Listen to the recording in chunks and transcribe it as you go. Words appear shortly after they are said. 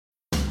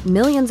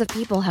Millions of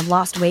people have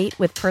lost weight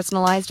with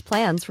personalized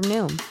plans from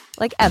Noom.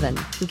 Like Evan,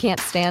 who can't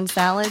stand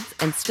salads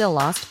and still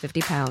lost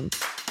 50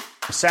 pounds.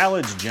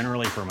 Salads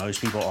generally for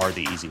most people are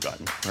the easy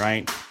button,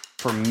 right?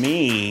 For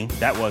me,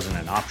 that wasn't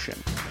an option.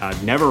 I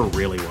never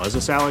really was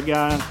a salad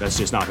guy. That's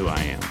just not who I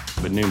am.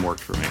 But Noom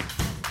worked for me.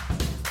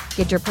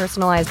 Get your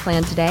personalized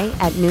plan today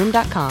at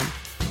Noom.com.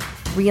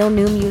 Real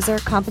Noom user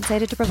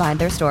compensated to provide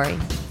their story.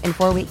 In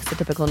 4 weeks, the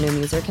typical Noom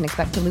user can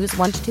expect to lose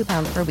 1 to 2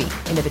 pounds per week.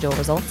 Individual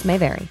results may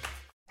vary.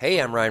 Hey,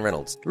 I'm Ryan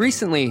Reynolds.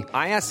 Recently,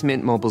 I asked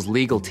Mint Mobile's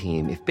legal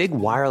team if big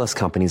wireless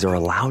companies are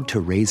allowed to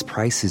raise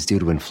prices due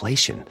to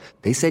inflation.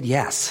 They said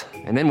yes.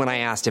 And then when I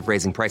asked if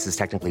raising prices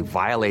technically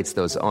violates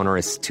those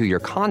onerous 2-year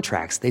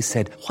contracts, they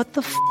said, "What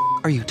the f***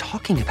 are you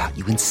talking about,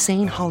 you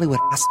insane Hollywood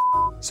ass?"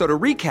 So to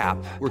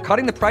recap, we're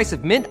cutting the price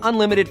of Mint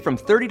Unlimited from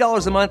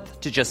 $30 a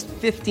month to just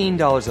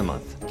 $15 a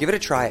month. Give it a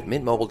try at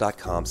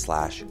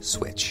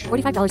mintmobile.com/switch.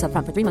 $45 up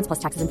front for 3 months plus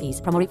taxes and fees.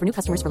 Promo rate for new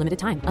customers for limited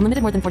time.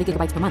 Unlimited more than 40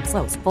 gigabytes per month.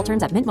 Slows full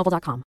terms at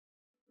mintmobile.com.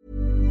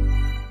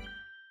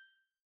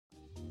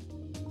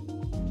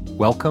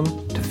 Welcome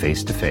to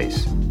Face to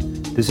Face.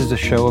 This is a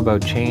show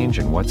about change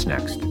and what's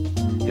next.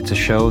 It's a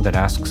show that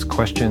asks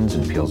questions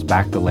and peels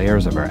back the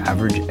layers of our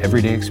average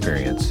everyday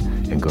experience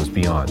and goes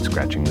beyond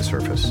scratching the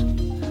surface.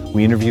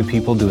 We interview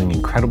people doing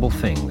incredible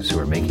things who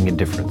are making a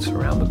difference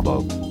around the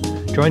globe.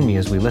 Join me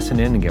as we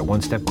listen in and get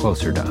one step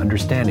closer to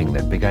understanding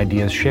that big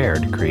ideas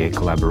shared create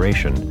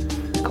collaboration.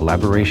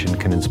 Collaboration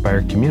can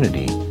inspire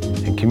community,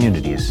 and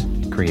communities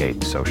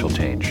create social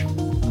change.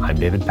 I'm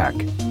David Peck,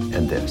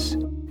 and this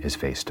is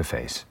Face to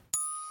Face.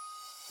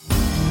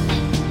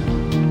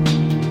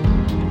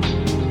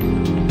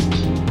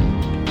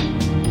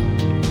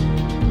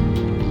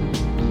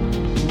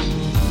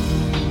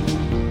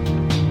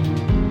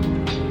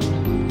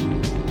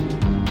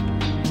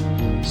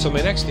 So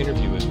my next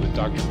interview is with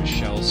Dr.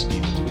 Michelle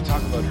Stevens. We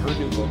talk about her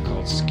new book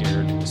called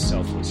Scared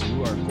Selfless.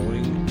 You are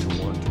going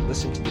to want to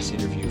listen to this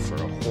interview for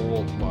a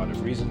whole lot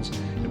of reasons,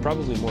 and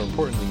probably more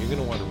importantly, you're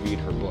going to want to read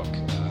her book.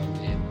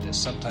 And the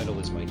subtitle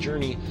is My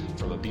Journey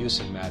from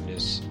Abuse and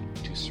Madness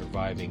to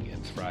Surviving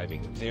and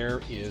Thriving.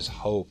 There is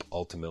hope,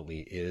 ultimately,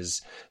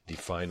 is the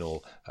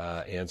final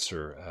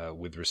answer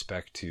with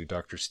respect to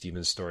Dr.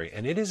 Stevens' story.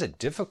 And it is a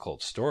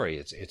difficult story.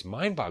 It's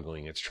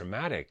mind-boggling. It's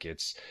traumatic.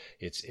 It's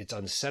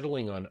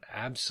unsettling on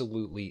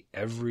absolutely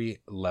every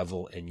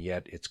level, and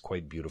yet it's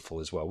quite beautiful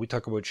as well. We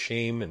talk about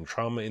shame and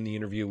trauma in the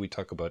interview. We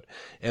talk about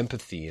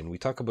empathy, and we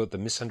talk about the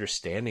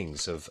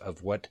misunderstandings of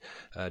what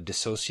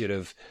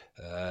dissociative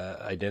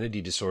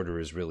identity disorder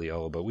is really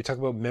all about. We talk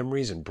about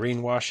memories and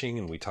brainwashing,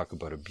 and we talk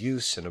about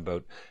abuse and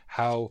about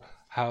how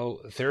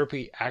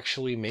therapy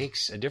actually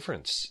makes a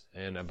difference,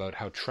 and about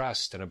how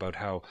trust and about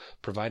how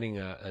providing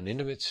an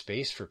intimate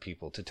space for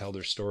people to tell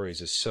their stories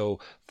is so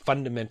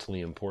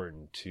fundamentally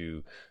important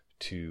to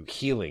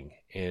healing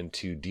and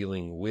to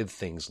dealing with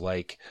things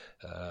like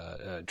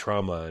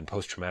trauma and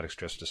post-traumatic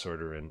stress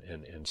disorder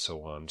and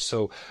so on.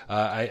 So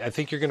I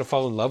think you're going to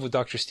fall in love with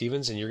Dr.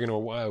 Stevens, and you're going to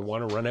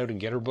want to run out and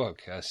get her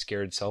book,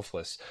 Scared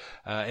Selfless.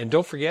 And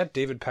don't forget,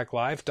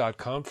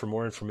 davidpecklive.com for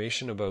more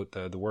information about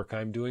the work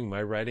I'm doing,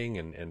 my writing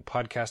and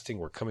podcasting.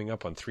 We're coming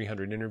up on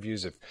 300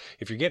 interviews.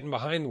 If you're getting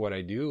behind what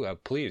I do,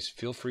 please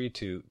feel free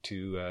to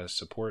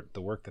support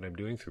the work that I'm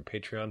doing through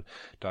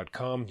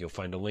patreon.com. You'll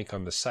find a link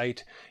on the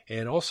site,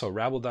 and also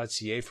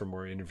rabble.ca for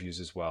more interviews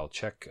as well.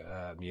 Check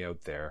me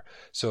out there.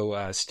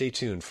 So stay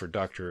tuned for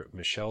Dr.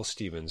 Michelle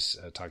Stevens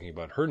talking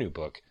about her new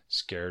book,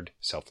 Scared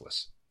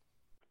Selfless.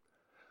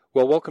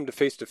 Well, welcome to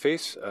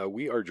Face.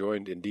 We are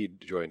joined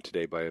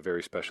today by a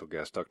very special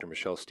guest. Dr.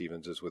 Michelle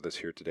Stevens is with us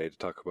here today to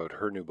talk about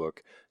her new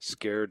book,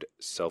 Scared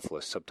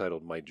Selfless,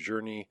 subtitled My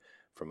Journey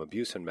from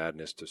Abuse and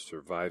Madness to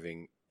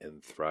Surviving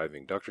and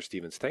Thriving. Dr.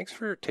 Stevens, thanks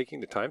for taking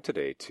the time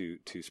today to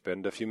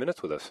spend a few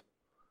minutes with us.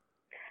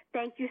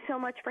 Thank you so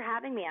much for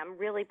having me. I'm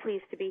really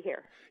pleased to be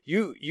here.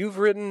 You've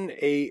written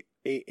a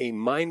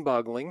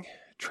mind-boggling,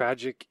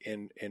 tragic,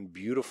 and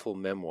beautiful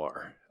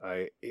memoir.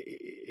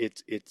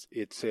 It's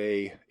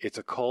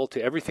a call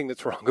to everything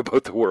that's wrong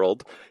about the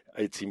world,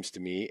 it seems to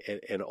me,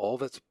 and all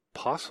that's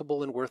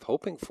possible and worth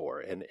hoping for.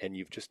 And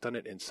you've just done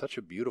it in such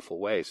a beautiful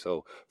way.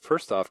 So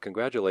first off,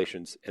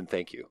 congratulations and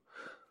thank you.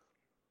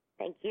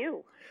 Thank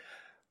you.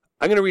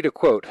 I'm going to read a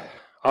quote.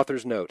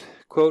 Author's note,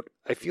 quote,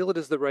 I feel it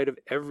is the right of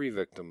every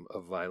victim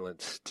of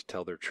violence to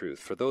tell their truth.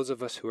 For those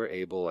of us who are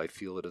able, I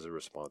feel it is a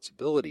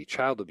responsibility.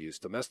 Child abuse,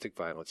 domestic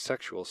violence,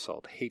 sexual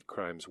assault, hate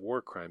crimes,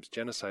 war crimes,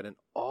 genocide, and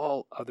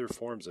all other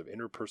forms of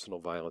interpersonal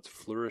violence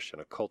flourish in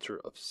a culture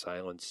of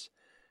silence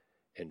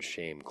and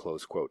shame,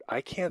 close quote.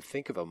 I can't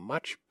think of a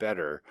much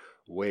better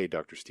way,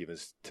 Dr.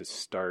 Stevens, to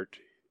start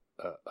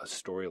a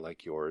story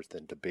like yours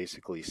than to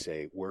basically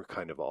say, we're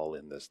kind of all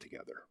in this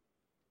together.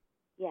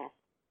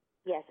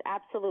 Yes,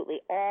 absolutely.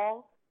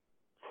 All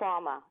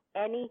trauma,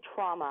 any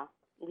trauma,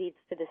 leads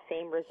to the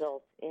same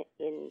result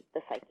in the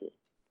psyche.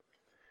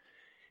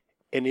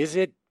 And is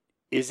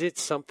it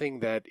something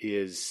that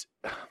is,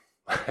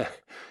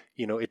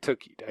 it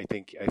took, I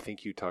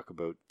think you talk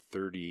about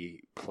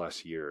 30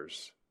 plus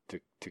years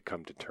to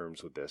come to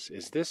terms with this.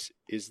 Is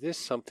this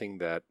something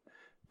that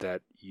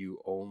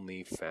you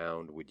only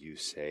found, would you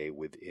say,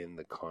 within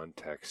the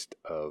context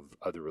of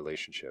other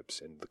relationships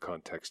and the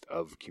context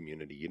of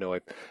community? You know,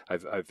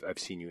 I've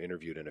seen you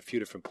interviewed in a few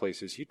different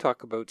places. You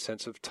talk about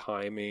sense of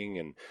timing,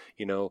 and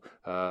you know,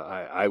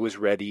 I was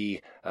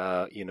ready,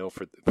 you know,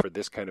 for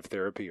this kind of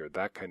therapy or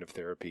that kind of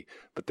therapy.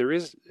 But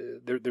there's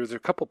a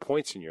couple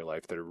points in your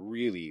life that are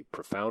really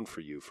profound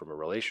for you from a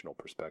relational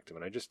perspective,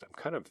 and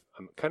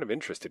I'm kind of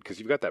interested because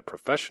you've got that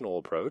professional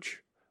approach,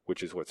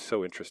 which is what's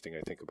so interesting,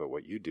 I think, about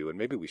what you do. And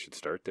maybe we should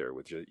start there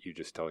with you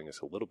just telling us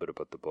a little bit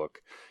about the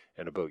book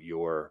and about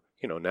your,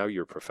 you know, now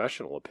your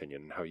professional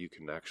opinion and how you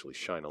can actually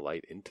shine a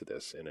light into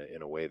this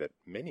in a way that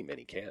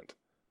many can't.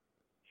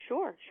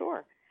 Sure.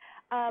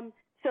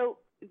 So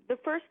the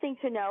first thing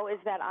to know is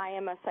that I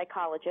am a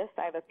psychologist.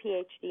 I have a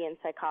PhD in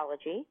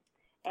psychology,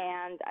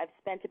 and I've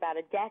spent about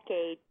a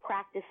decade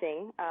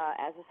practicing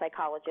as a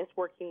psychologist,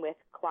 working with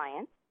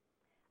clients.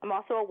 I'm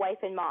also a wife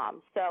and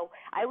mom. So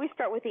I always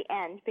start with the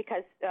end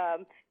because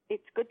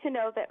it's good to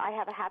know that I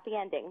have a happy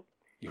ending.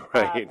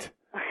 Right.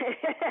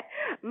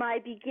 My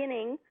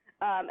beginning,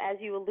 as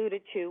you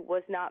alluded to,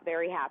 was not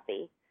very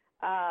happy.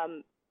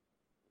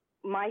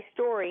 My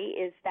story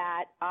is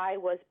that I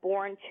was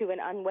born to an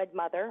unwed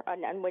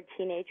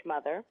teenage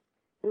mother,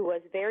 who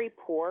was very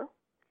poor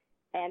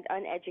and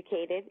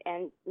uneducated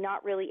and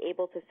not really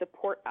able to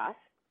support us.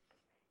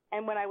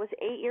 And when I was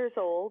 8 years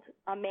old,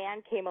 a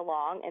man came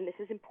along, and this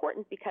is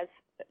important because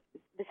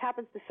this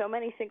happens to so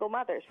many single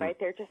mothers, right?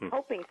 They're just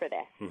hoping for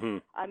this. Mm-hmm.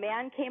 A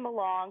man came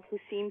along who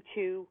seemed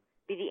to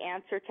be the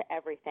answer to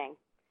everything.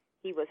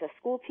 He was a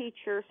school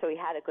teacher, so he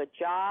had a good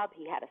job.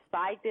 He had a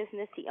side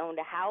business. He owned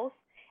a house.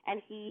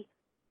 And he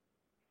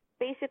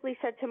basically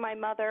said to my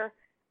mother,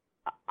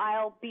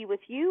 I'll be with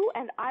you,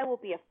 and I will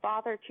be a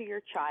father to your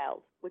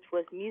child, which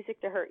was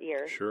music to her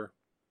ears. Sure.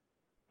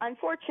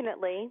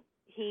 Unfortunately,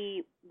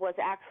 he was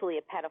actually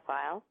a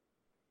pedophile,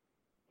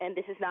 and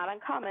this is not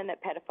uncommon that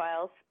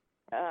pedophiles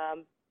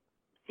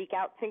seek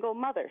out single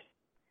mothers.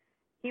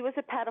 He was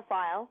a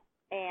pedophile,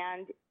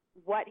 and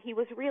what he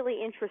was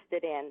really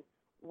interested in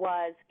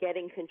was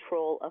getting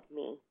control of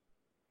me.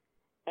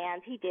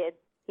 And he did.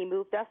 He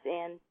moved us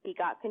in. He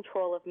got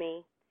control of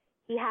me.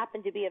 He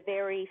happened to be a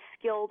very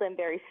skilled and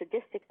very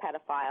sadistic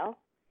pedophile,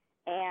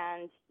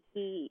 and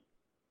he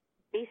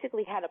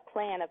basically had a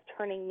plan of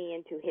turning me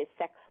into his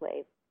sex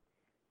slave.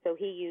 So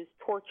he used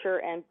torture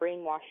and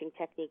brainwashing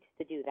techniques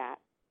to do that.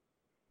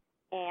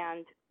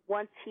 And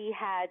once he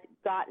had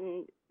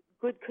gotten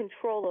good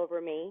control over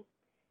me,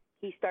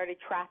 he started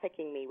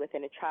trafficking me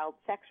within a child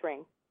sex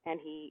ring. And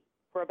he,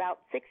 for about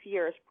 6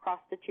 years,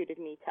 prostituted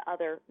me to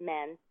other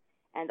men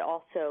and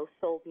also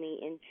sold me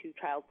into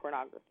child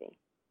pornography.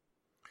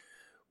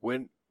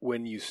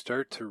 When you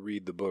start to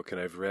read the book,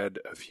 and I've read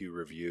a few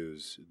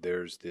reviews,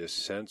 there's this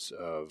sense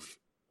of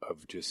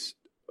just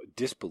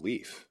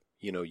disbelief.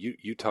 You know,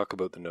 you talk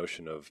about the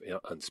notion of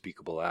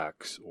unspeakable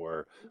acts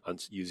or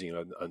using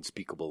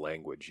unspeakable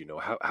language. You know,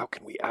 how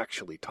can we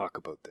actually talk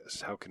about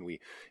this? How can we?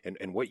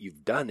 And what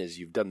you've done is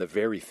you've done the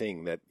very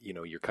thing that, you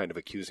know, you're kind of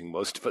accusing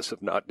most of us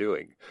of not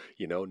doing.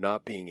 You know,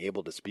 not being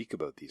able to speak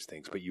about these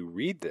things. But you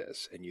read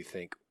this and you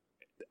think,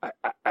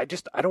 I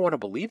don't want to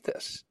believe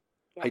this.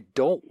 Yeah. I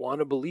don't want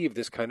to believe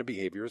this kind of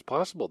behavior is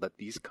possible, that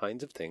these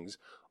kinds of things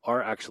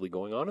are actually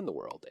going on in the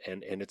world.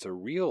 And it's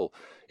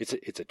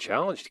a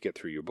challenge to get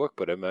through your book,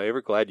 but am I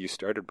ever glad you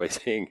started by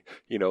saying,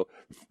 you know,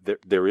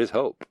 there is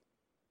hope.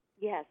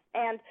 Yes.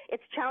 And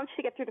it's a challenge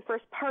to get through the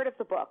first part of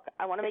the book.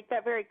 I want to make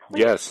that very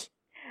clear. Yes.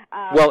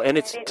 Well, and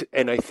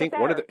I think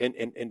one of the,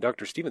 and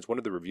Dr. Stevens, one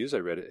of the reviews I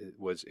read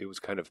was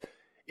kind of,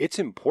 it's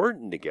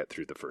important to get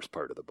through the first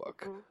part of the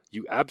book. Mm-hmm.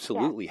 You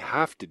absolutely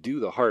have to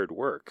do the hard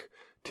work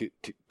to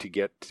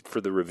get for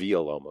the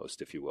reveal,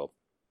 almost, if you will.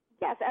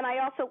 Yes, and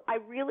I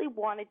really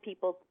wanted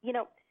people, you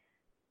know,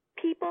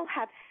 people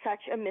have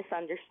such a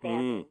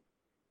misunderstanding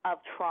of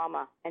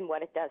trauma and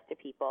what it does to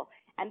people.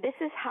 And this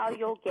is how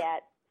you'll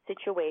get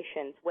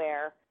situations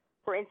where,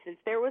 for instance,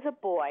 there was a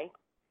boy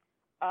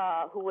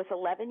who was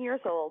 11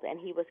 years old, and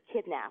he was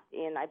kidnapped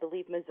in, I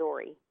believe,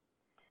 Missouri.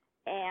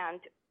 And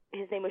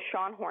his name was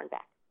Sean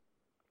Hornbeck.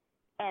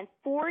 And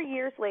 4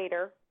 years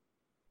later,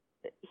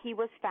 he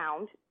was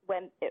found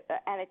and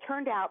it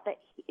turned out that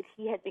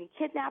he had been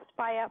kidnapped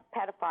by a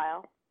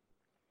pedophile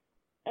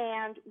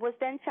and was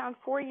then found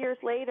 4 years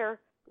later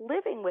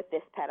living with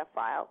this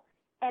pedophile.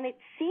 And it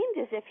seemed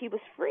as if he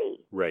was free.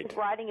 Right. He was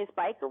riding his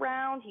bike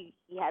around. He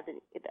had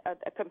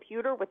a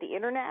computer with the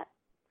internet.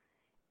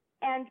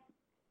 And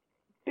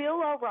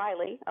Bill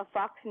O'Reilly of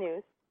Fox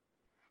News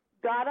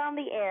got on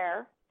the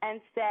air and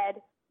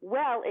said,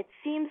 well, it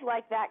seems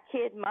like that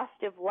kid must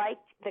have liked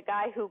the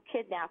guy who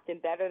kidnapped him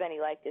better than he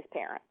liked his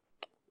parents.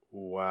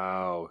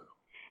 Wow.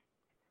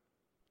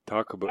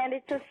 Talk about... And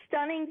it's a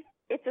stunning...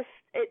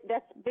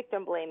 that's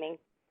victim blaming.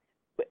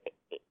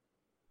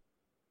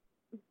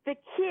 The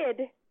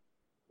kid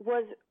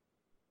was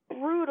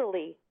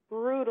brutally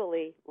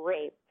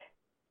raped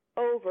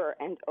over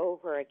and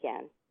over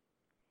again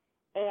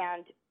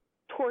and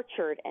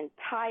tortured and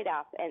tied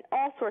up and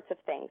all sorts of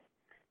things.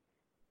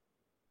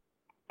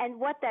 And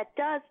what that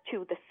does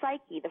to the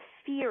psyche, the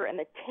fear and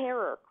the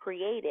terror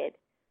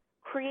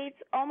creates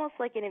almost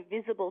like an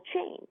invisible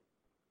chain.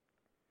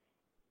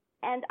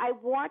 And I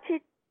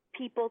wanted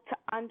people to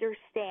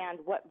understand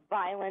what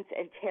violence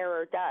and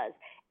terror does.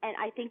 And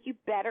I think you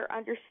better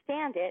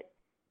understand it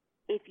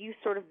if you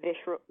sort of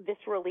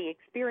viscerally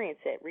experience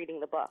it reading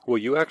the book. Well,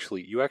 you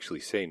actually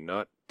say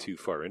not too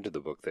far into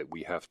the book that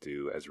we have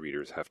to, as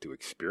readers, have to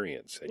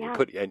experience. And you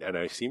put, and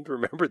I seem to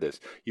remember this,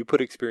 you put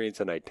experience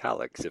in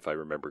italics, if I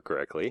remember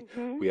correctly.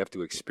 Mm-hmm. We have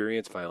to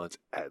experience violence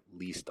at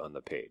least on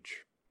the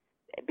page.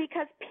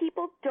 Because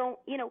people don't,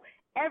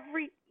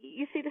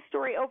 you see the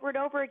story over and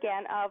over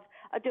again of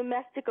a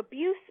domestic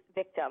abuse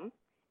victim,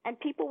 and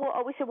people will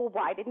always say, well,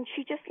 why didn't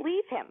she just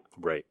leave him?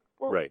 Right.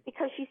 Well, right.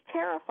 Because she's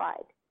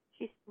terrified.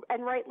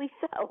 And rightly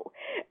so.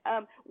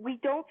 We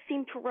don't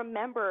seem to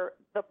remember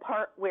the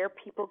part where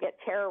people get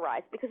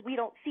terrorized because we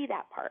don't see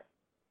that part.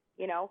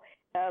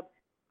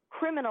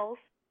 Criminals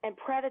and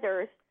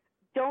predators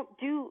don't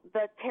do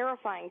the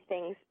terrifying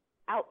things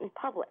out in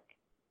public.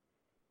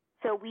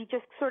 So we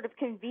just sort of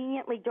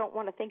conveniently don't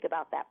want to think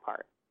about that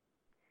part.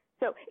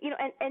 So,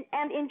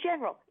 and in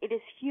general, it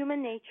is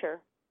human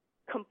nature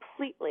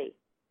completely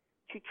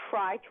to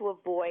try to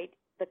avoid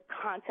the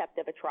concept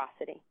of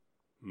atrocity.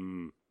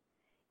 Mm.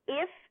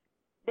 If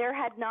there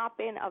had not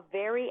been a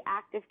very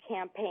active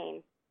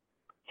campaign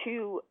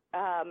to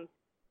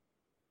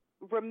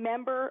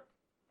remember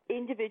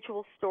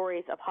individual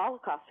stories of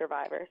Holocaust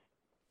survivors,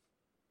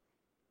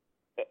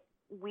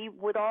 we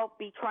would all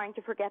be trying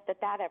to forget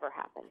that ever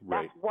happened.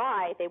 Right. That's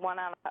why they went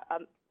on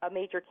a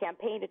major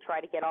campaign to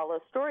try to get all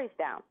those stories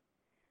down,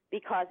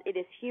 because it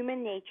is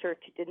human nature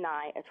to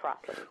deny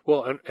atrocity.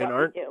 Well,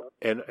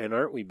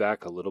 aren't we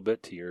back a little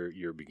bit to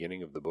your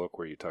beginning of the book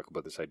where you talk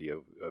about this idea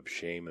of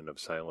shame and of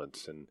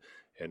silence, and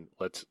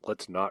let's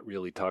not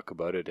really talk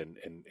about it,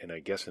 and I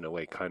guess in a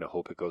way kind of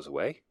hope it goes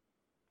away?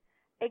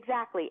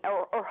 Exactly,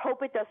 or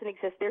hope it doesn't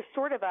exist. There's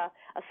sort of a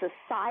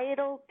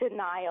societal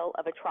denial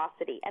of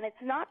atrocity, and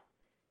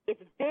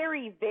it's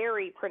very,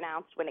 very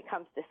pronounced when it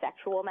comes to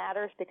sexual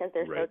matters because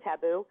they're so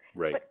taboo.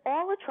 Right. But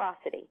all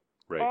atrocity,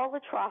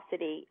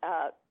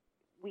 Right.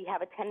 We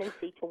have a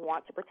tendency to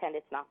want to pretend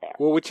it's not there.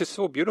 Well, which is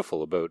so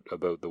beautiful about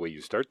the way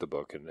you start the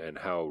book and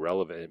how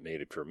relevant it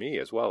made it for me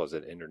as well as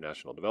an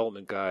international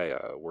development guy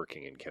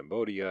working in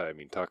Cambodia. I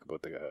mean, talk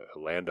about the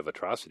land of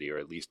atrocity, or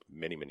at least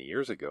many, many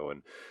years ago.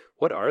 And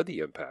what are the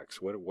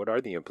impacts? What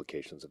are the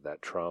implications of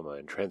that trauma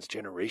and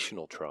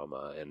transgenerational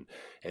trauma and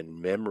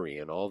memory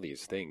and all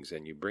these things?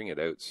 And you bring it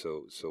out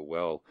so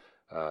well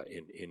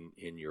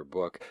in your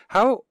book.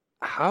 How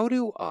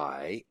do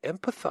I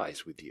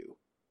empathize with you?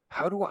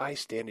 How do I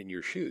stand in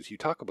your shoes? You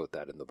talk about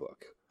that in the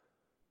book.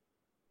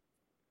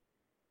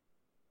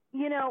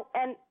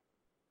 And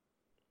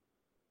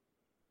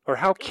or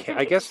how can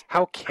I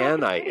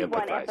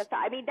empathize?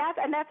 I mean,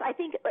 that's I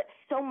think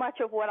so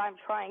much of what I'm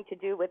trying to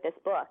do with this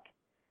book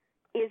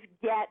is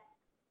get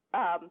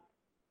a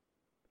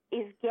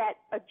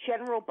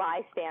general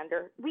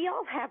bystander. We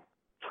all have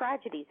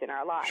tragedies in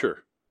our lives.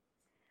 Sure.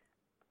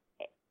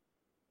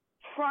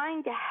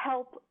 Trying to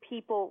help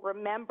people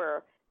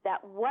remember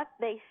that what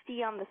they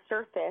see on the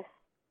surface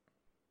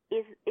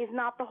is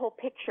not the whole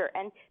picture.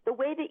 And the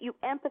way that you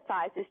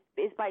empathize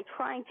is by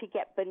trying to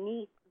get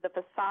beneath the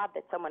facade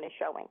that someone is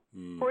showing.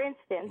 For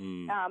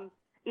instance,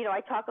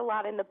 I talk a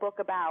lot in the book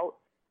about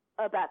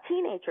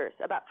teenagers,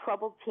 about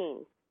troubled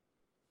teens.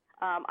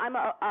 I'm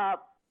a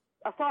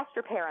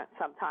foster parent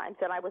sometimes,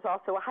 and I was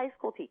also a high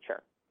school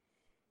teacher.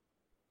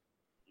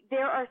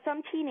 There are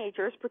some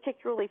teenagers,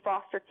 particularly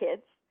foster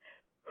kids,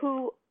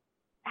 who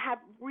have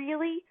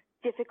really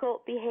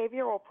difficult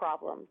behavioral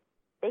problems.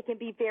 They can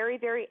be very,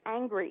 very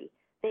angry.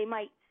 They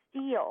might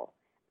steal.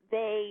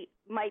 They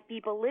might be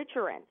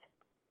belligerent.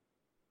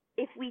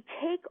 If we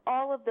take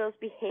all of those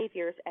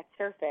behaviors at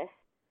surface,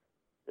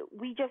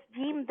 we just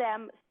deem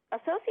them a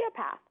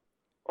sociopath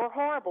or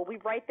horrible. We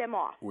write them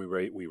off. We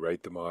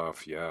write them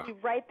off, yeah. We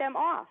write them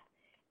off.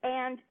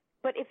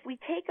 But if we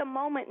take a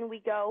moment and we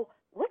go,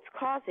 what's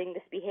causing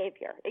this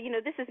behavior?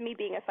 This is me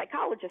being a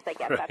psychologist, I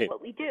guess. Right. That's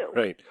what we do.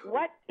 Right.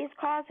 What is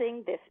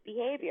causing this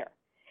behavior?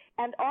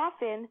 And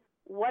often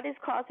what is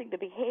causing the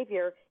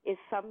behavior is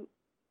some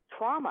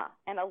trauma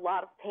and a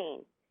lot of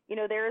pain.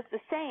 There is the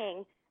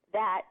saying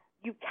that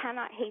you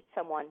cannot hate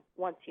someone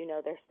once you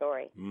know their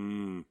story.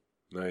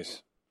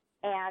 Nice.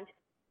 And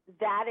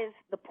that is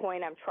the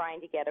point I'm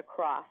trying to get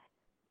across.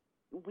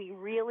 We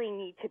really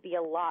need to be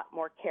a lot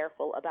more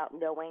careful about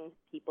knowing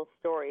people's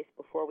stories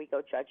before we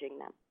go judging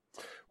them.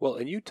 Well,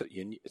 and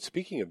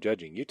speaking of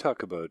judging, you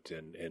talk about,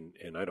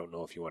 and I don't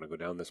know if you want to go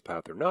down this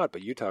path or not,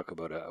 but you talk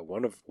about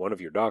one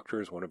of your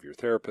doctors, one of your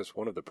therapists,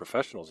 one of the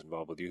professionals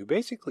involved with you, who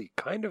basically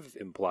kind of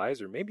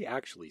implies, or maybe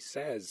actually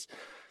says,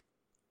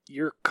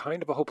 you're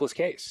kind of a hopeless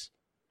case.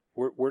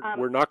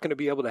 We're not going to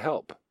be able to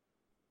help.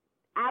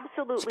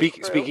 Absolutely.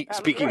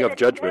 Speaking of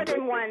judgment, more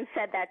than one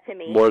said that to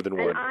me. More than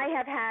one. And I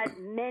have had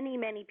many,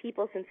 many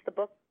people since the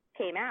book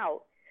came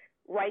out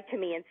write to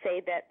me and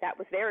say that that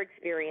was their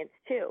experience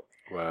too.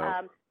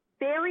 Wow.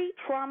 Very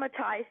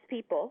traumatized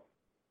people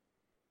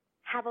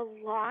have a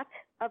lot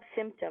of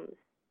symptoms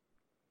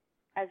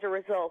as a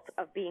result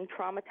of being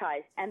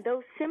traumatized. And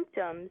those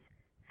symptoms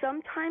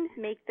sometimes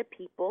make the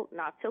people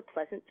not so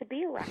pleasant to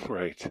be around.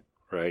 Right,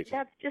 right.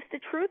 That's just the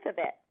truth of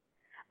it.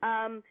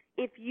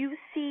 If you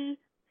see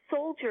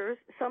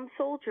some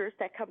soldiers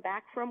that come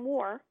back from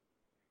war,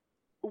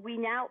 we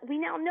now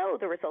know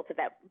the results of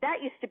that.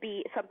 That used to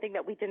be something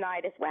that we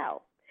denied as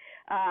well,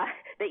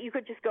 that you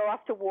could just go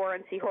off to war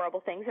and see horrible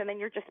things, and then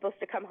you're just supposed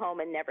to come home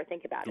and never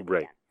think about it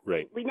Right, again.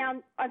 right. We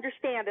now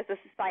understand as a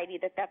society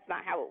that that's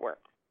not how it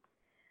works.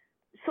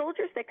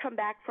 Soldiers that come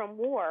back from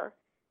war,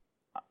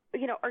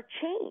 are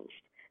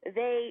changed.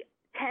 They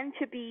tend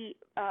to be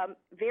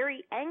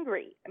very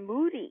angry,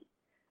 moody,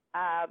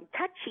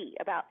 touchy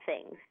about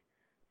things.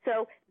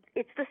 So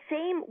it's the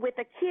same with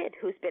a kid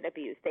who's been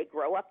abused. They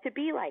grow up to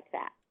be like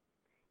that.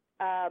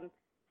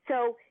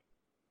 So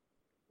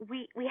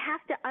we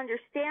have to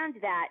understand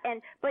that.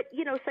 But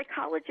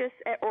psychologists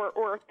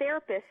or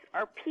therapists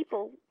are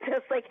people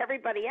just like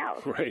everybody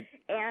else. Right.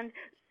 And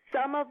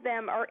some of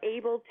them are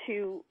able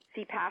to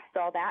see past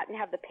all that and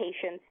have the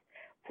patience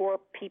for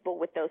people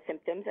with those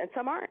symptoms, and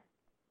some aren't.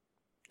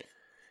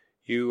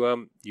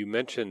 You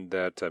mentioned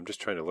that I'm just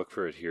trying to look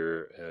for it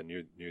here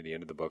near the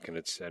end of the book, and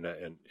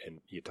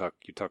you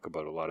talk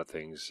about a lot of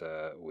things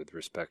with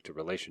respect to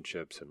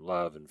relationships and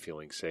love and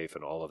feeling safe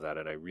and all of that,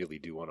 and I really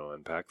do want to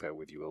unpack that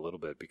with you a little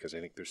bit because I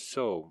think there's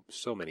so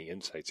many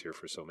insights here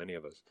for so many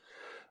of us.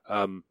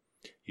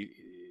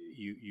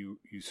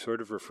 You sort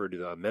of refer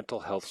to a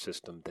mental health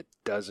system that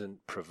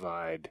doesn't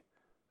provide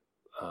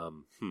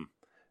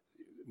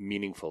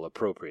meaningful,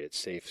 appropriate,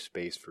 safe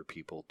space for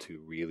people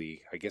to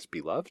really, I guess, be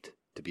loved,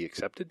 to be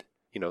accepted.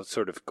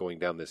 Sort of going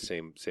down this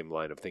same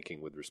line of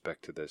thinking with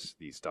respect to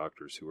these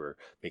doctors who are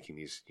making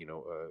these,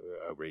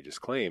 outrageous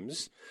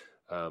claims.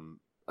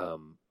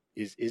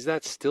 Is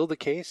that still the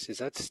case? Is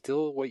that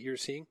still what you're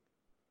seeing?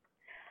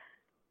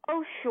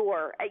 Oh,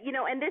 sure.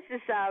 And this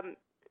is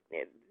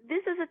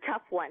a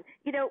tough one.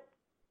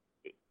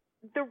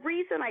 The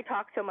reason I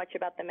talk so much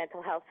about the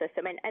mental health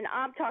system, and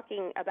I'm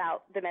talking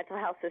about the mental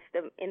health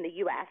system in the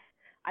U.S.,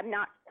 I'm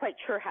not quite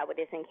sure how it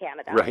is in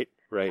Canada. Right.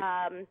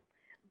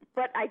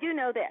 But I do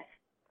know this.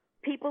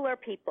 People are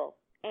people.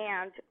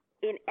 And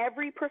in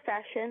every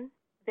profession,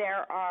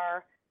 there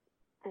are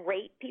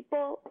great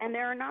people and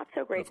there are not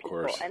so great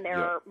people. And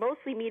there are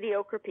mostly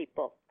mediocre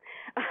people.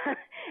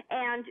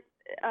 And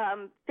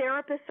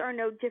therapists are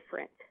no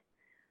different.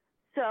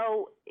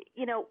 So,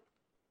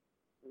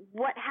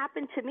 what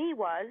happened to me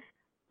was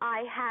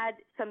I had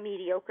some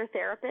mediocre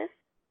therapists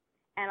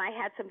and I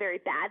had some very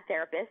bad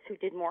therapists who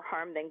did more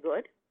harm than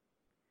good.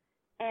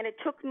 And it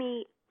took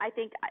me, I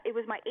think it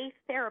was my 8th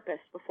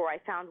therapist before I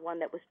found one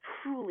that was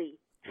truly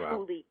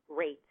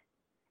great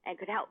and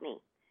could help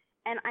me.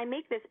 And I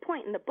make this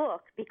point in the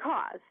book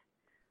because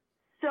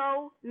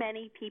so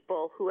many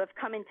people who have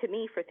come into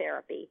me for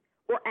therapy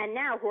and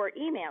now who are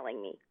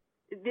emailing me,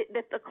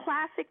 the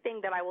classic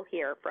thing that I will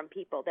hear from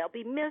people, they'll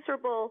be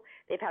miserable,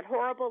 they've had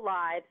horrible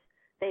lives,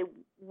 they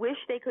wish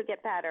they could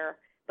get better,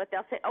 but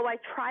they'll say, I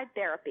tried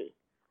therapy.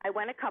 I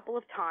went a couple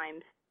of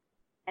times,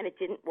 and it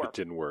didn't work. It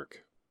didn't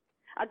work.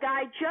 A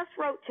guy just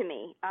wrote to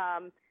me.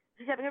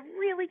 He's having a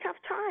really tough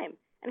time.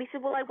 And he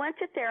said, I went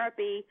to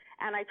therapy,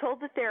 and I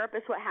told the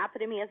therapist what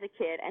happened to me as a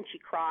kid, and she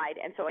cried,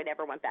 and so I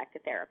never went back to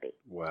therapy.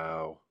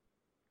 Wow.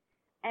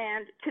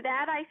 And to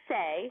that I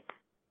say,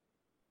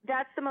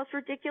 that's the most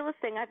ridiculous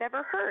thing I've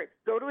ever heard.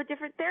 Go to a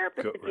different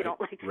therapist if you don't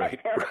like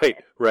that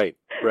therapist. Right.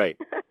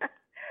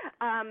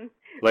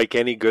 Like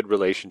any good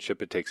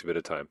relationship, it takes a bit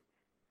of time.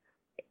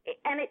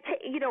 And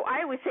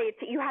I always say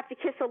you have to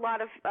kiss a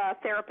lot of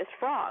therapist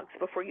frogs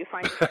before you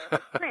find a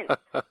therapist prince.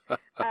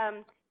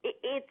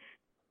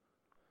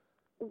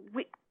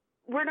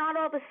 We're not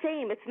all the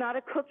same. It's not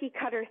a cookie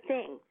cutter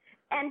thing.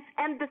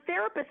 And the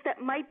therapist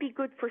that might be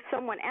good for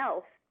someone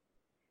else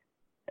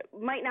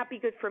might not be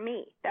good for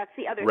me. That's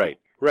the other thing.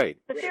 Right.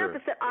 The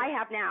therapist that I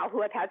have now,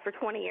 who I've had for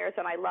 20 years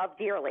and I love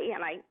dearly,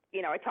 and I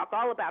talk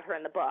all about her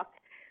in the book,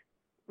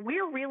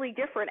 we're really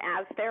different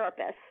as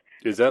therapists.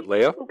 Is that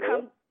Leah?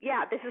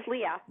 Yeah, this is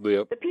Leah.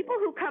 The people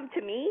who come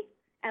to me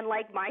and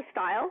like my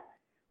style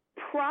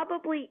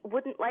probably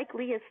wouldn't like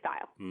Leah's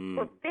style.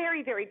 We're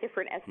very, very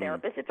different as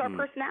therapists. It's our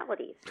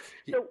personalities.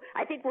 So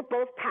I think we're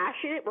both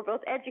passionate, we're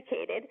both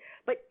educated,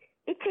 but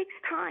it takes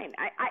time.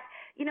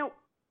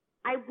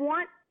 I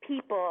want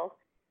people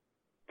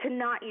to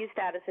not use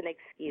that as an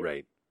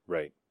excuse.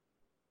 Right.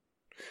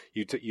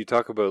 You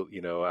talk about,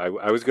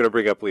 I was going to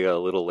bring up Leah a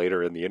little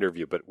later in the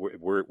interview, but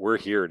we're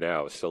here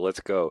now, so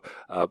let's go.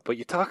 But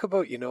you talk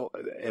about,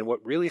 and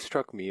what really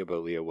struck me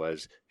about Leah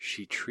was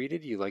she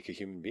treated you like a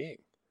human being.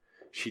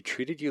 She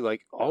treated you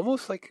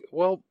almost like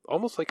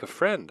a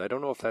friend. I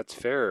don't know if that's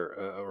fair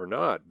or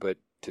not, but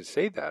to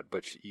say that,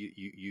 but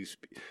you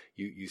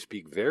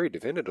speak very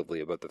definitively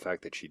about the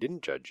fact that she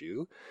didn't judge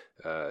you.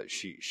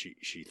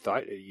 She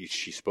thought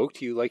she spoke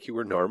to you like you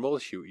were normal,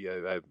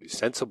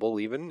 sensible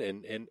even,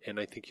 and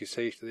I think you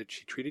say that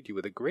she treated you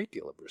with a great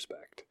deal of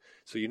respect.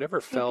 So you never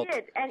felt. She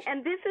did,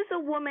 and this is a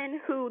woman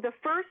who the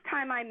first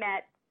time I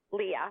met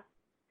Leah,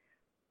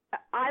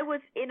 I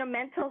was in a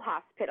mental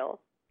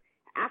hospital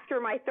after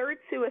my third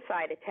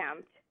suicide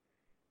attempt,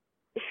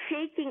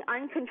 shaking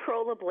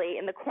uncontrollably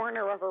in the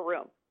corner of a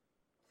room,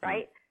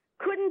 right?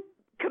 Couldn't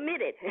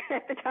commit it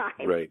at the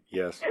time. Right,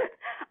 yes.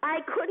 I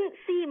couldn't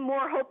seem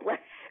more hopeless.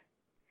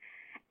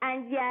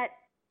 And yet,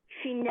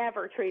 she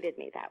never treated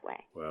me that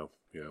way. Wow,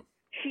 yeah.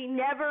 She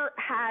never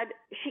had,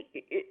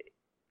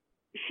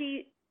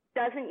 she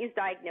doesn't use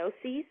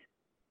diagnoses.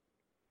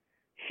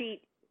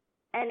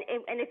 And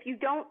if you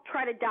don't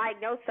try to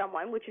diagnose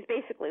someone, which is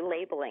basically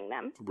labeling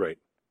them, right,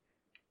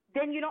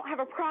 then you don't have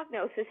a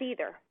prognosis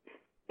either.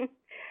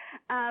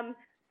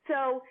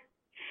 So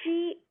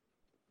she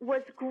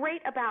was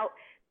great about,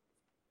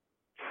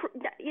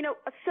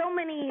 so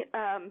many,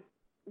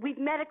 we've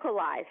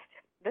medicalized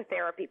the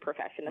therapy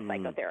profession, the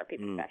psychotherapy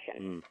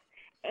profession,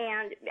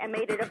 and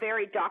made it a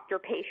very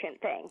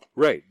doctor-patient thing.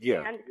 Right,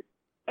 yeah.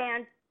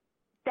 And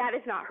that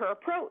is not her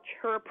approach.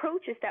 Her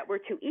approach is that we're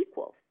two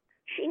equals.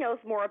 She knows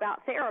more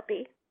about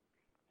therapy,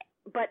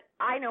 but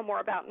I know more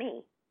about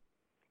me.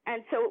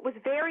 And so it was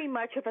very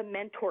much of a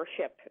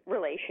mentorship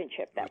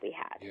relationship that we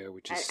had. Yeah,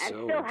 which is and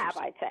so still have,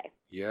 I'd say.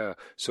 Yeah,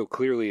 so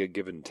clearly a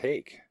give and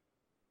take.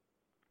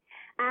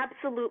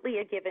 Absolutely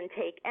a give and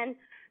take. And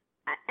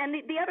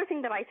the other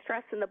thing that I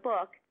stress in the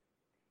book,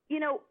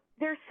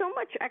 there's so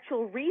much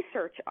actual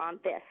research on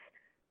this.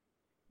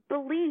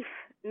 Belief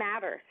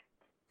matters.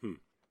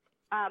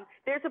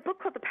 There's a book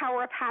called The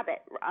Power of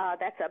Habit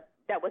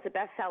that was a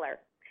bestseller.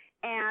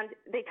 And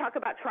they talk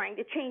about trying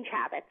to change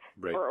habits,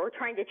 right, or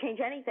trying to change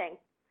anything.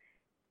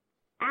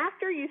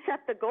 After you set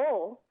the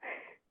goal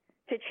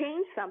to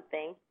change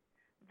something,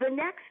 the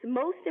next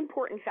most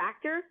important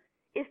factor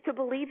is to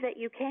believe that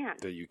you can.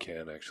 That you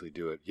can actually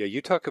do it. Yeah,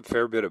 you talk a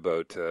fair bit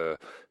about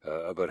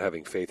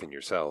having faith in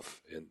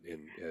yourself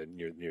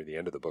near the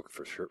end of the book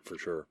for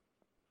sure.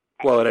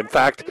 Well, and in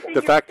fact,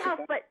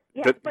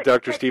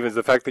 Dr. Stevens,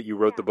 the fact that you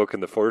wrote the book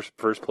in the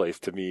first place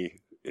to me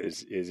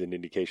is an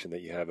indication that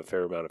you have a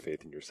fair amount of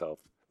faith in yourself.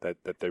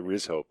 That there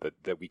is hope,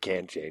 that we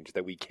can change,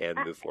 that we can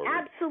move forward.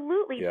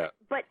 Absolutely. Yeah.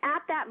 But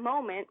at that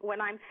moment, when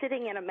I'm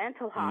sitting in a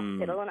mental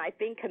hospital and I've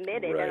been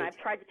committed and I've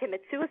tried to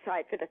commit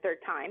suicide for the third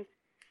time,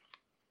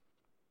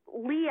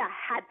 Leah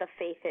had the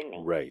faith in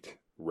me.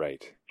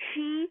 Right.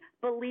 She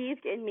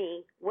believed in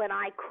me when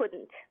I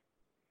couldn't.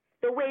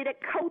 The way that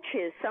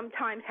coaches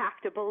sometimes have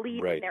to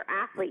believe in their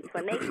athletes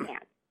when they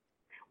can't.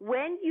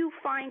 When you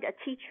find a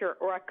teacher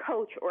or a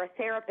coach or a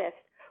therapist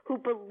who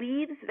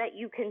believes that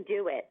you can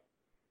do it,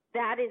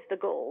 that is the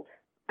gold.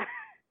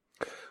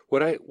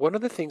 One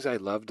of the things I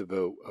loved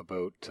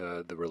about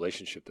the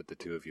relationship that the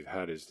two of you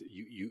had is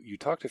you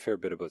talked a fair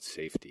bit about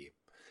safety,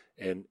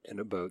 and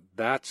about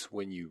that's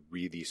when you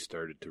really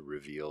started to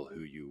reveal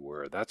who you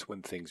were. That's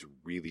when things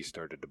really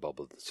started to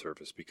bubble to the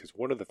surface. Because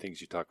one of the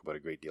things you talk about a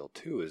great deal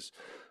too is,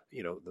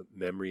 the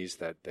memories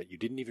that you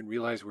didn't even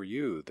realize were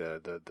you.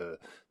 And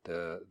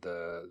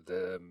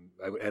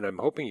I'm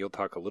hoping you'll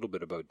talk a little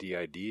bit about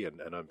DID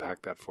and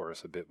unpack that for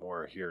us a bit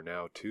more here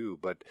now too.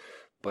 But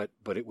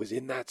it was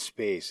in that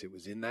space, it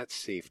was in that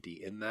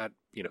safety, in that,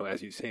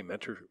 as you say,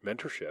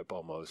 mentorship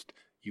almost,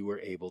 you were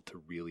able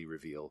to really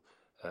reveal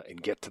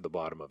and get to the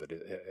bottom of it,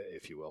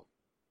 if you will.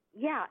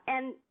 Yeah,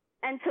 and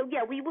so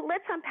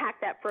let's unpack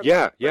that for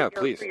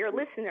please, for your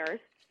listeners.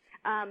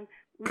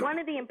 One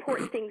of the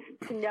important things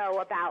to know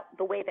about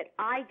the way that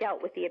I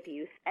dealt with the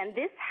abuse, and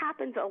this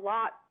happens a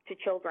lot to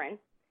children,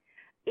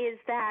 is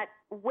that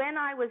when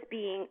I was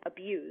being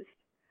abused,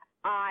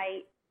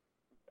 I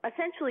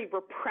essentially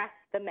repressed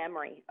the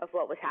memory of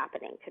what was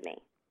happening to me.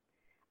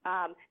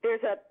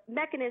 There's a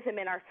mechanism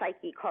in our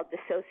psyche called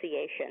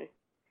dissociation,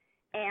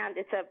 and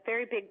it's a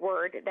very big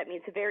word that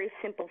means a very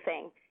simple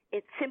thing.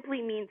 It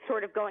simply means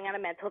sort of going on a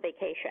mental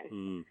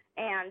vacation.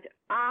 And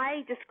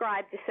I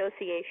describe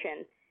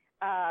dissociation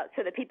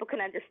so that people can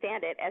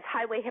understand it as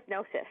highway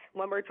hypnosis.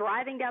 When we're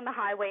driving down the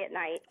highway at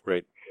night,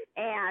 right,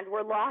 and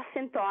we're lost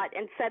in thought,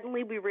 and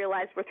suddenly we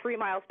realize we're 3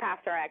 miles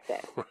past our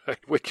exit. Right,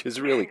 which is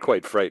really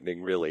quite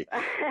frightening, really,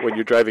 when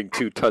you're driving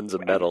 2 tons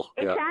of metal.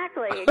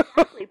 Exactly.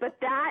 But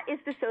that is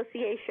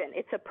dissociation.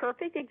 It's a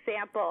perfect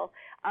example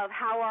of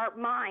how our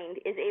mind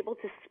is able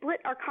to split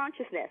our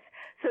consciousness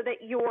so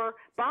that your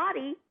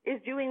body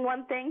is doing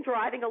one thing,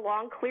 driving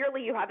along.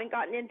 Clearly, you haven't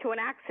gotten into an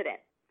accident.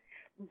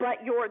 But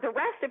the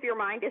rest of your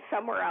mind is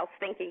somewhere else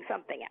thinking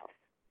something else.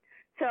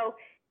 So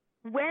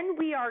when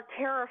we are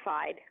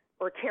terrified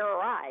or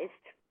terrorized,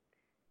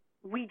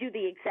 we do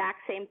the exact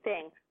same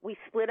thing. We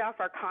split off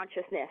our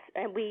consciousness,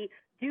 and we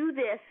do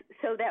this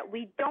so that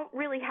we don't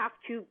really have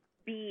to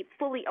be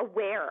fully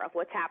aware of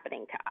what's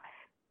happening to us.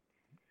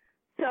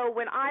 So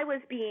when I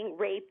was being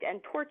raped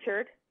and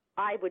tortured,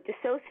 I would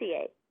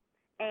dissociate.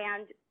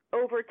 And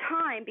over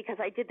time, because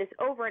I did this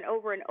over and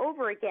over and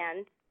over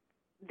again,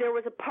 there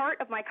was a part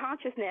of my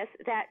consciousness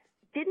that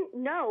didn't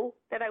know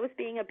that I was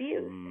being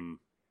abused,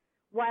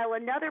 while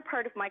another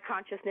part of my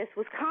consciousness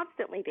was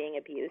constantly being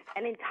abused.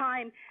 And in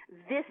time,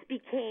 this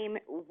became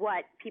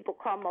what people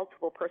call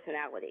multiple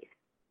personalities.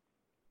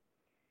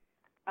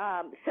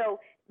 So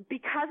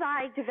because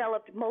I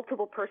developed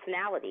multiple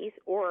personalities,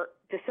 or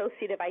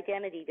dissociative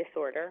identity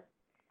disorder,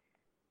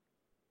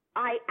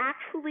 I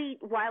actually,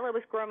 while I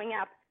was growing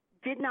up,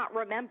 did not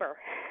remember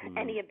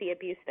any of the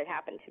abuse that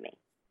happened to me.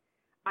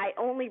 I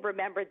only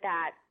remembered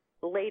that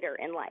later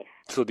in life.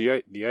 So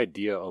the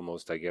idea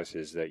almost, I guess,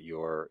 is that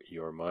your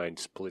mind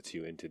splits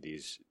you into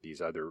these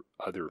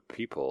other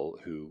people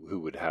who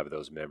would have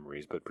those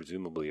memories, but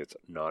presumably it's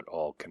not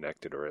all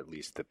connected, or at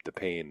least the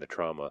pain, the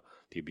trauma,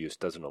 the abuse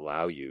doesn't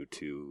allow you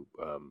to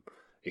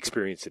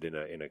experience it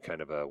in a kind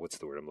of a, what's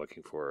the word I'm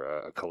looking for,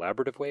 a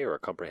collaborative way or a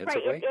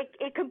comprehensive way?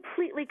 It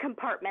completely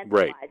compartmentalizes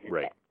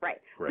right. it. Right.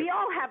 We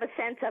all have a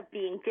sense of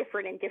being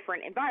different in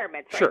different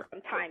environments. Right? Sure.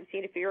 Sometimes,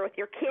 if you're with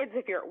your kids,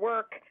 if you're at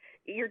work,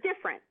 you're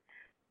different.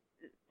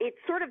 It's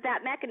sort of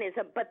that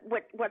mechanism, but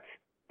what's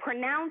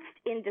pronounced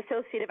in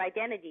dissociative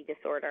identity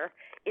disorder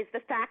is the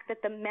fact that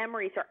the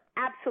memories are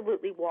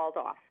absolutely walled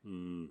off.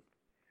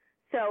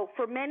 So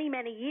for many,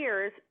 many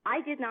years,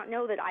 I did not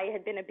know that I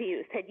had been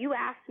abused. Had you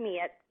asked me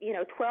at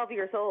 12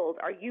 years old,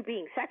 are you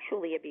being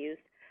sexually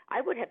abused, I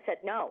would have said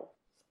no.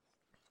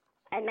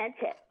 And meant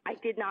it. I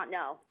did not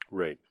know.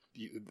 Right.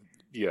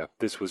 Yeah,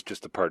 this was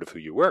just a part of who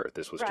you were.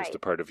 This was just a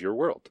part of your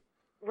world.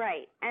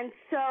 Right. And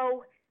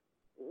so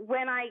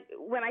when I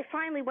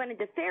finally went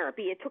into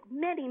therapy, it took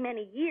many,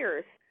 many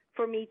years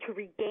for me to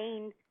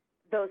regain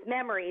those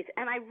memories.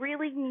 And I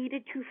really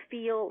needed to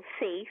feel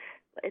safe,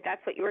 if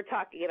that's what you were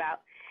talking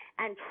about,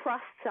 and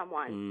trust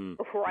someone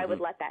before I would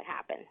let that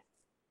happen.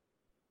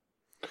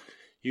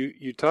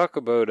 You talk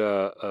about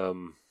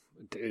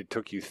it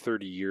took you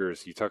 30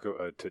 years. You talk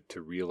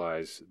to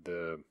realize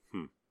the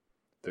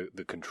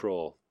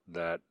control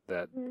that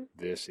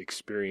this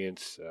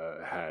experience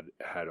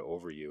had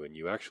over you, and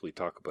you actually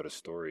talk about a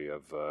story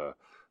of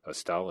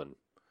Stalin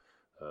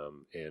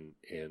and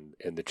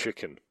the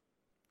chicken,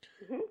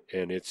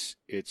 and it's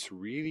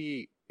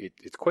really.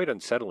 It's quite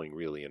unsettling,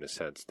 really, in a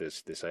sense.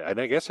 This,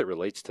 and I guess it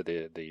relates to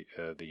the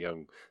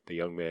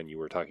young man you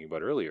were talking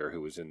about earlier,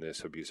 who was in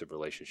this abusive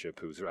relationship,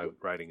 who's out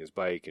riding his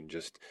bike, and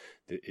just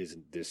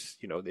isn't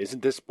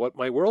this what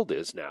my world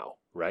is now,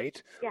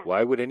 right? Yeah.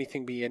 Why would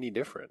anything be any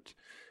different?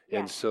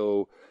 Yeah. And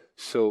so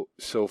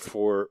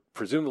for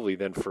presumably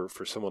then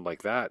for someone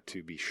like that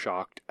to be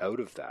shocked out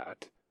of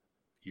that,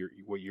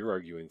 what you're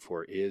arguing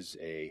for is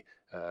a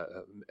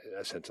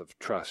sense of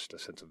trust, a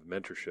sense of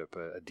mentorship,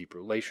 a deep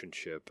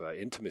relationship,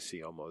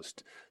 intimacy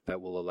almost,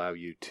 that will allow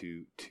you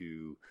to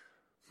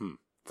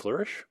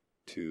flourish.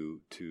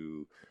 To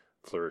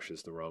flourish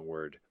is the wrong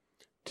word.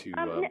 First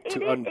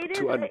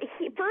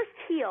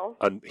heal.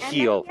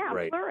 Heal, then,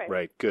 right? Flourish.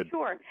 Right. Good.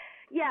 Sure.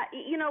 Yeah.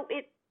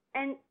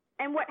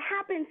 And what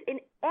happens in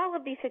all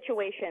of these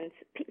situations?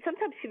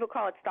 Sometimes people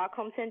call it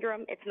Stockholm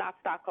syndrome. It's not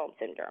Stockholm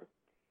syndrome.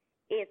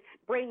 It's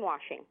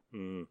brainwashing.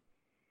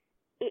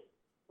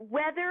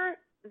 Whether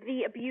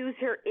the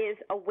abuser is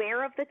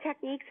aware of the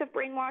techniques of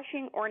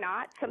brainwashing or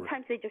not,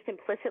 sometimes they just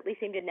implicitly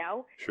seem to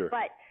know. Sure.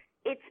 But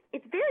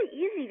it's very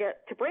easy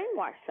to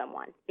brainwash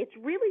someone. It's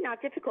really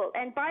not difficult.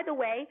 And by the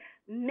way,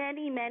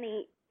 many,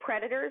 many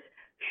predators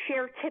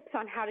share tips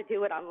on how to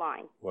do it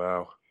online.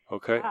 Wow.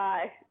 Okay.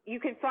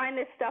 You can find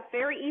this stuff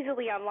very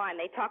easily online.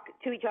 They talk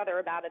to each other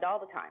about it all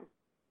the time.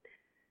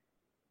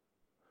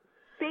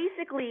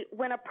 Basically,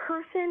 when a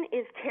person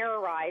is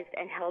terrorized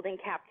and held in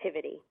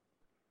captivity,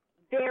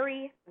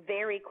 very,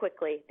 very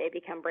quickly they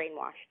become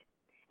brainwashed.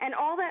 And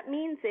all that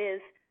means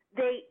is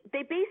they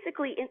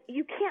basically,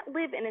 you can't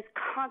live in this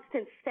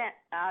constant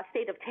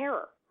state of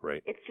terror.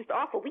 Right. It's just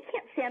awful. We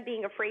can't stand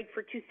being afraid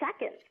for 2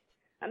 seconds.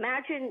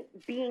 Imagine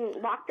being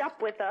locked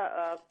up with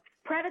a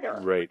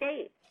predator for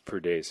days. For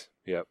days,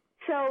 yep.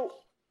 So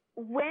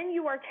when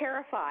you are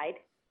terrified,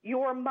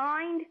 your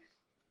mind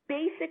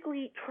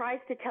basically tries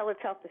to tell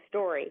itself the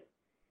story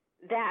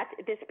that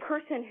this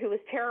person who is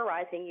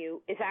terrorizing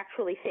you is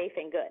actually safe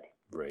and good.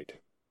 Right.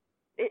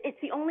 It's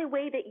the only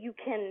way that you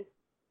can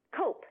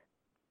cope.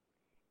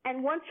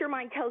 And once your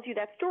mind tells you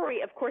that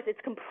story, of course, it's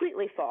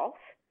completely false.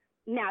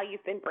 Now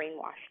you've been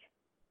brainwashed.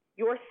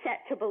 You're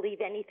set to believe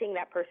anything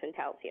that person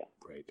tells you.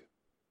 Right.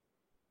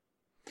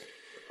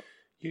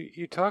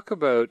 You talk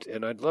about,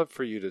 and I'd love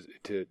for you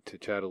to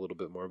chat a little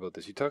bit more about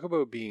this. You talk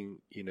about being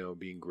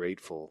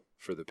grateful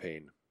for the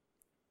pain,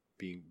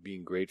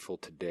 being grateful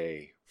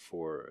today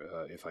for,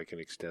 if I can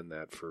extend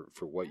that, for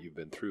what you've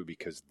been through,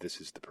 because this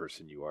is the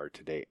person you are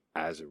today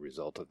as a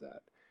result of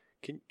that.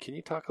 Can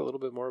you talk a little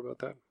bit more about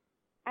that?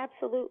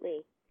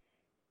 Absolutely.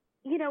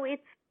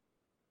 It's,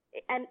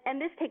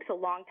 and this takes a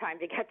long time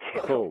to get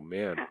to. Oh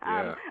man,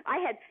 yeah. I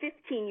had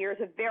 15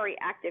 years of very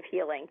active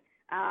healing.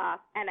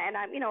 And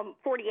I'm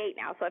 48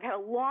 now, so I've had a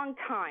long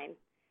time.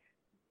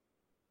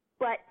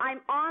 But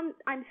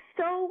I'm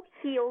so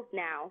healed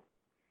now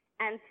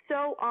and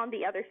so on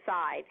the other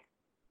side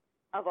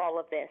of all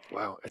of this.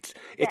 Wow,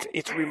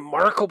 it's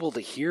remarkable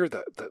to hear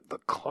the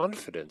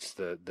confidence,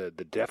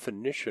 the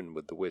definition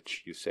with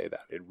which you say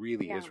that. It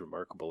really is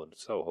remarkable and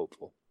so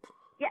hopeful.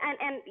 Yeah,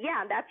 and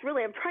that's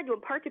really, I'm trying to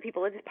impart to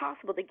people it is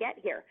possible to get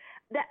here.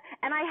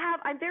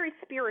 I'm very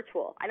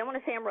spiritual. I don't want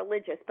to say I'm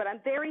religious, but I'm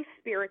very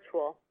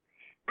spiritual.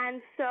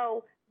 And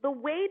so the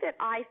way that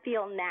I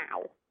feel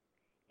now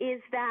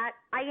is that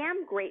I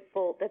am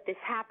grateful that this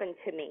happened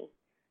to me,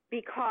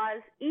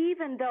 because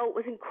even though it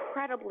was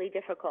incredibly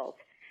difficult,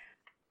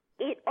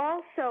 it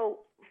also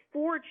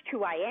forged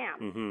who I am.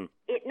 Mm-hmm.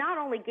 It not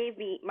only gave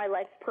me my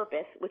life's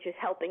purpose, which is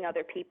helping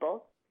other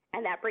people,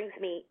 and that brings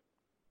me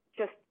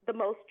just the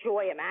most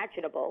joy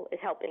imaginable, is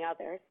helping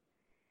others.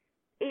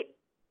 It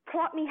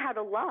taught me how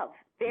to love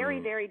very,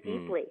 very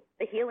deeply,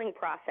 the healing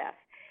process.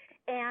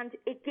 And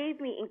it gave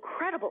me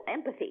incredible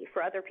empathy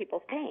for other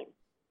people's pain,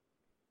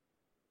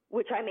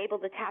 which I'm able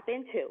to tap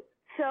into.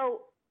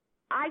 So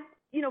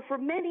for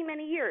many,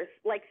 many years,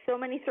 like so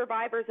many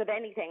survivors of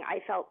anything, I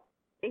felt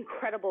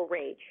incredible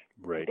rage,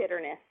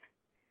 bitterness.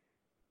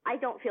 I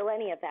don't feel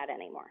any of that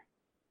anymore.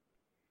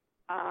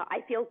 I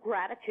feel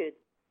gratitude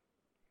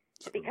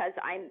because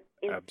I'm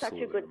in such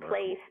a good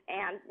place,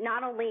 and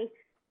not only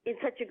in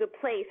such a good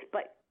place,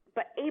 but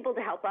able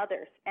to help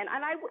others. And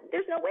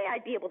there's no way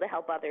I'd be able to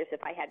help others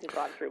if I hadn't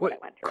gone through what I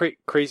went through.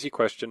 Crazy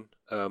question.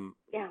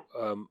 Yeah.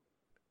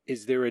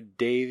 Is there a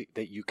day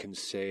that you can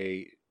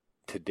say,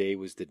 today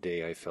was the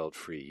day I felt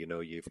free? You know,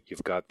 you've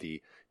got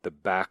the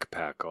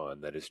backpack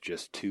on that is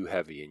just too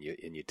heavy,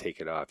 and you take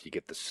it off. You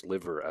get the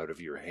sliver out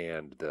of your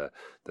hand, the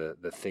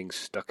thing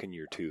stuck in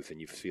your tooth, and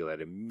you feel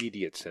that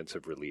immediate sense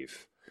of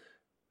relief.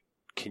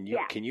 Can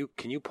you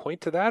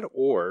point to that,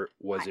 or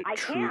was it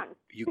true? Can.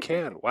 You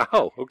can.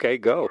 Wow. Okay,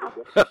 go.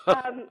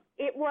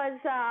 It was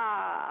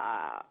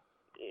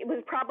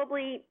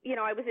probably,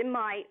 I was in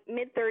my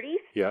mid-30s.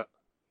 Yeah.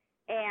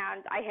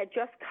 And I had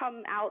just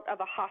come out of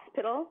a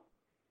hospital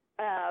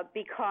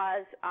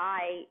because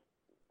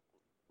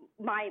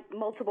my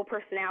multiple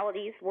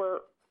personalities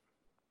were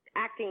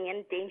acting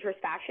in dangerous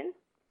fashion.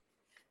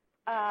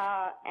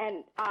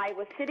 And I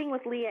was sitting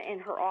with Leah in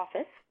her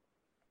office.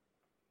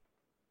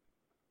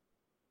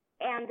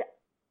 And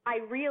I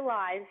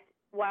realized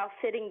while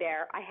sitting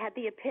there, I had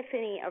the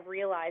epiphany of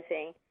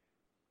realizing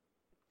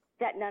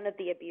that none of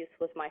the abuse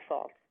was my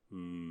fault.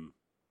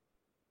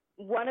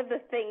 One of the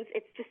things,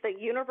 it's just a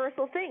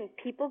universal thing.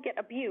 People get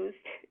abused,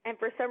 and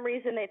for some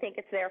reason they think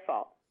it's their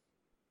fault.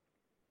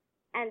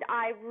 And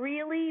I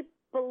really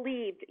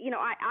believed,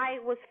 I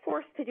was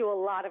forced to do a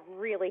lot of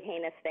really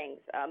heinous things.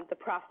 The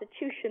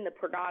prostitution, the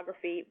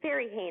pornography,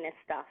 very heinous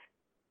stuff.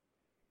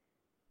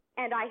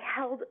 And I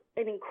held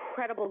an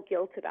incredible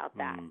guilt about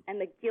that, and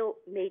the guilt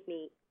made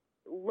me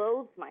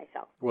loathe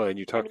myself. Well, and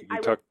you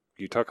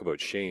talk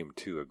about shame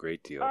too a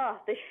great deal.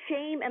 The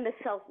shame and the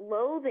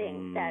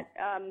self-loathing that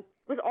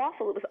was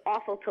awful. It was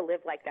awful to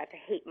live like that, to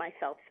hate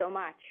myself so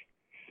much.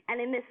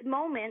 And in this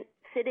moment,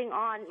 sitting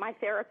on my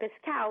therapist's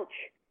couch,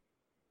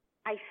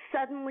 I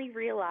suddenly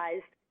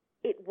realized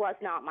it was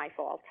not my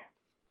fault,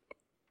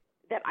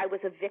 that I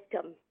was a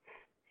victim.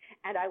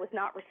 And I was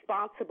not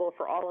responsible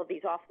for all of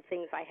these awful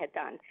things I had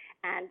done.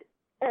 And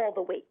all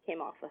the weight came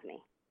off of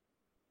me.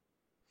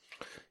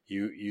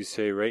 You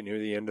say right near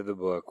the end of the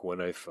book,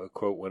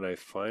 quote, when I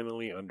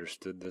finally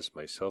understood this,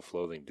 my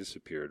self-loathing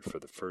disappeared. For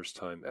the first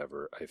time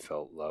ever, I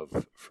felt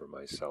love for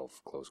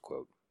myself, close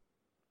quote.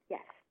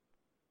 Yes.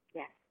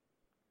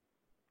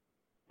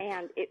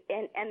 And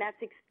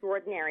that's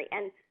extraordinary.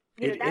 And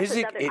It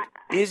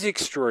is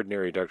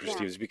extraordinary, Dr.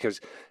 Stevens,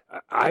 because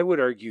I would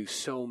argue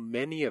so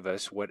many of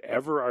us,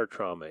 whatever our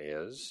trauma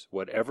is,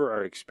 whatever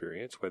our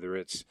experience, whether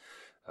it's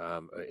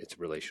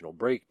relational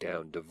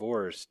breakdown,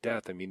 divorce,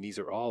 death. I mean, these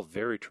are all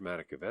very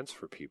traumatic events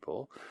for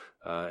people,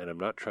 and I'm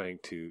not trying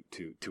to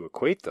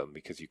equate them,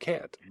 because you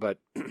can't. But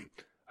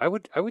I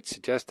would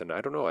suggest, and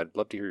I don't know, I'd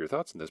love to hear your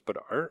thoughts on this, but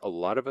aren't a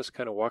lot of us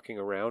kind of walking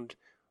around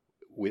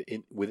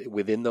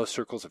within those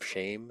circles of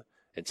shame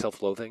and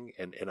self-loathing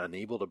and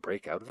unable to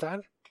break out of that?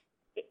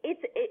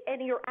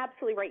 And you're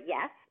absolutely right,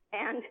 yes.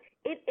 And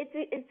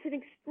it's an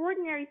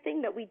extraordinary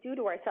thing that we do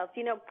to ourselves.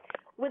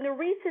 When the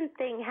recent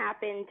thing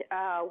happened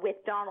with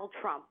Donald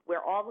Trump,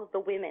 where all of the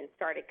women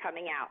started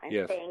coming out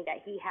and saying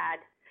that he had,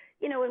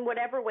 in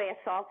whatever way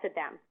assaulted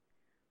them,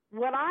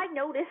 what I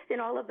noticed in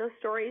all of those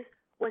stories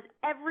was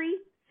every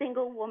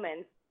single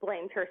woman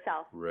blamed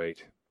herself.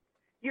 Right.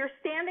 You're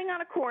standing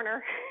on a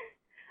corner,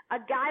 a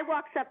guy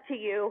walks up to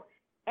you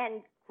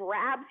and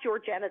grabs your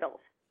genitals,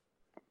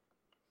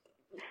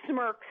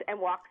 smirks, and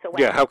walks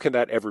away. Yeah, how can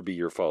that ever be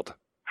your fault?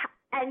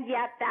 And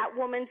yet that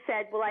woman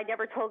said, well, I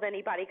never told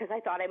anybody because I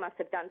thought I must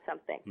have done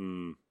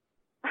something.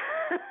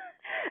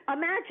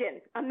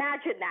 Imagine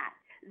that.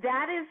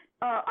 That is,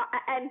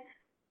 and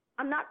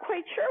I'm not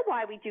quite sure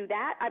why we do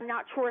that. I'm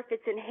not sure if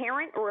it's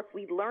inherent or if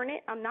we learn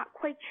it. I'm not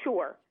quite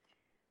sure.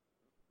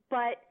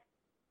 But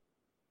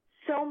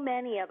so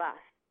many of us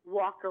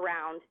walk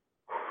around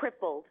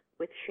crippled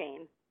with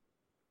shame.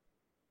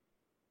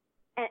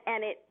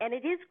 And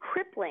it is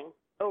crippling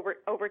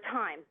over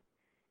time.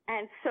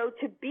 And so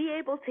to be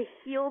able to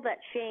heal that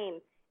shame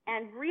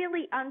and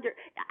really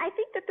I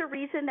think that the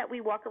reason that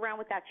we walk around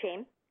with that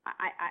shame,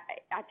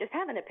 I just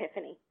have an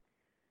epiphany.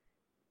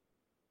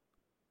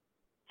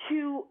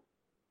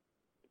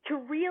 To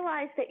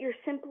realize that you're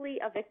simply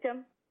a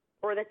victim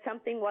or that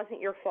something wasn't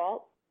your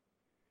fault,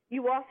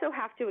 you also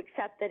have to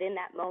accept that in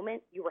that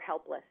moment you were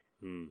helpless.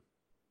 And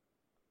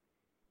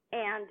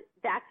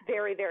that's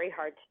very, very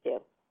hard to do.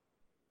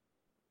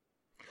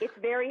 It's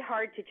very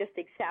hard to just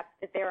accept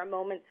that there are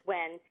moments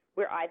when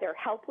we're either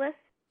helpless,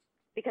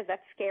 because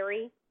that's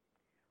scary,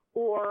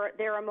 or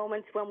there are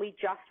moments when we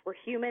just were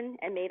human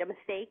and made a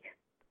mistake.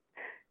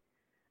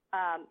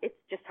 It's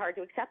just hard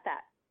to accept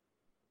that.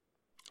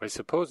 I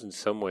suppose in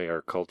some way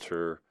our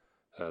culture,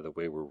 the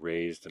way we're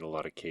raised in a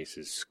lot of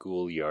cases,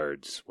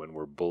 schoolyards, when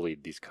we're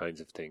bullied, these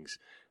kinds of things,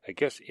 I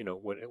guess,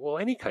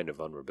 any kind of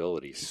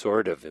vulnerability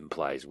sort of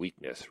implies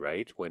weakness,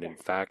 right? When in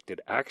fact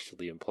it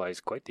actually implies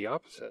quite the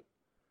opposite.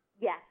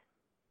 Yes,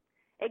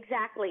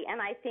 exactly.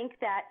 And I think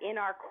that in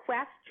our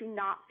quest to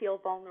not feel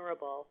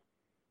vulnerable,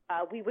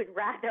 we would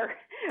rather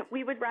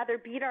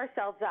beat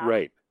ourselves up,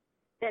 right,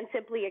 than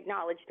simply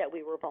acknowledge that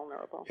we were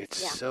vulnerable.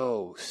 It's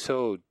so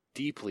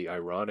deeply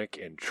ironic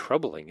and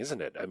troubling,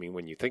 isn't it? I mean,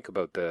 when you think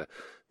about the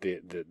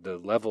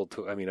level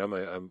to, I mean,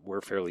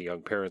 we're fairly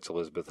young parents,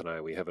 Elizabeth and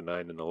I. We have a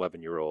 9 and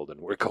 11-year-old,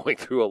 and we're going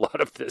through a lot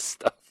of this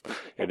stuff,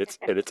 and it's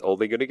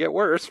only going to get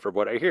worse, from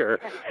what I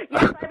hear. Yes, I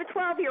have a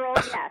 12-year-old.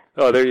 Yes.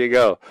 Oh, there you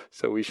go.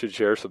 So we should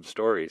share some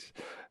stories.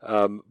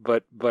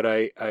 But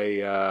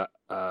I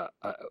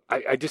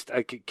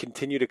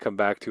continue to come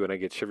back to, and I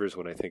get shivers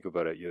when I think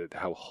about it,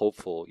 how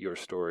hopeful your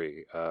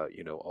story,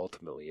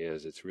 ultimately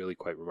is. It's really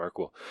quite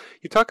remarkable.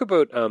 You talk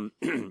about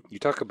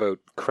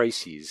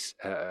crises,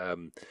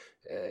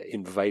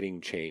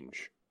 inviting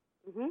change.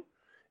 Mm-hmm.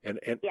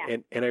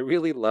 And I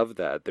really love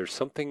that. There's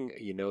something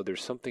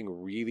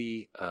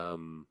really,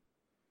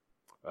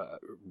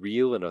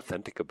 real and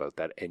authentic about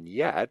that, and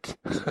yet,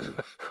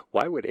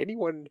 why would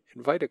anyone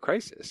invite a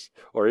crisis?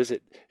 Or is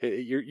it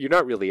you're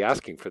not really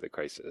asking for the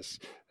crisis,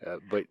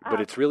 but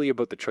it's really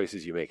about the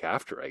choices you make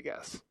after, I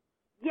guess.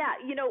 Yeah,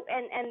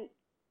 and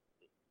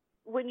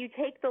when you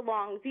take the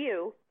long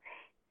view,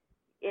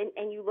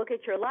 and you look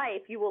at your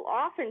life, you will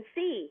often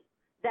see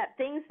that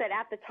things that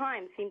at the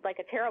time seemed like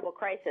a terrible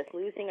crisis,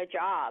 losing a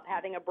job,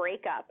 having a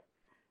breakup,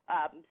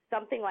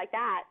 something like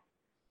that,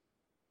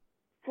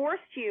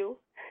 forced you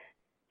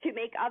to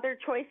make other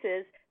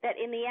choices that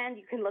in the end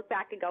you can look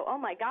back and go, oh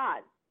my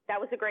God, that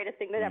was the greatest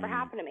thing that ever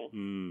happened to me.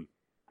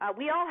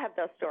 We all have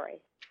those stories.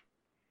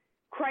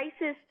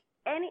 Crisis,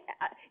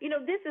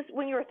 this is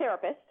when you're a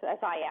therapist, as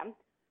I am,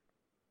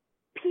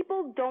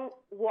 people don't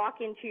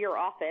walk into your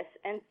office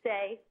and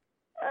say,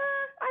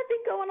 I've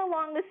been going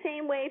along the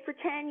same way for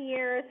 10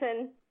 years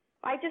and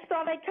I just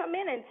thought I'd come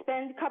in and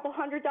spend a couple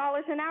 $100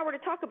 an hour to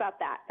talk about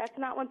that. That's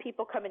not when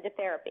people come into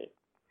therapy.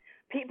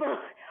 People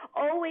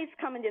always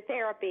come into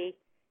therapy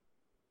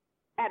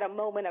at a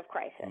moment of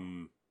crisis.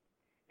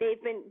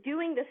 They've been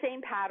doing the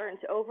same patterns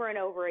over and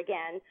over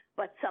again,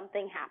 but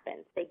something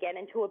happens. They get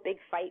into a big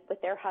fight with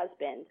their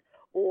husband,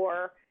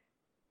 or,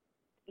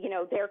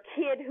 their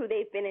kid, who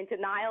they've been in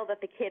denial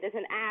that the kid is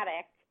an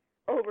addict,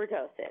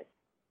 overdoses.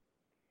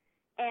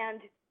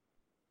 And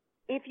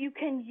if you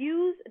can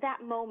use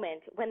that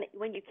moment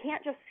when you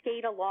can't just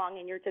skate along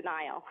in your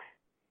denial,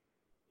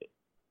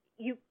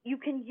 you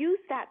can use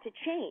that to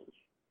change.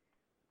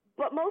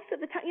 But most of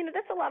the time,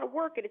 that's a lot of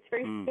work, and it's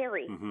very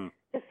scary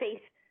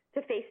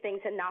to face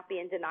things and not be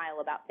in denial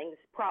about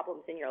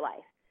problems in your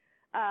life.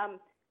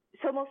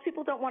 So most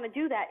people don't want to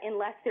do that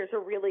unless there's a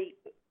really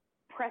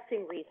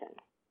pressing reason.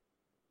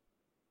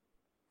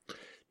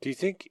 Do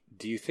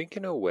you think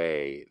in a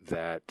way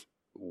that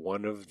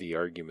one of the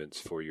arguments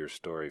for your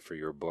story, for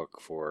your book,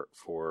 for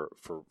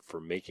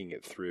making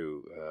it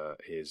through,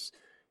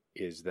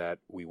 is that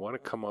we want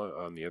to come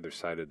on the other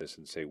side of this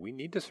and say we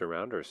need to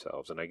surround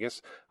ourselves? And I guess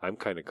I'm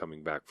kind of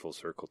coming back full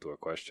circle to a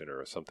question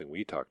or something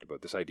we talked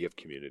about, this idea of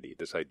community,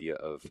 this idea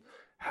of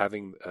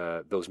having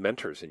those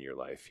mentors in your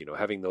life,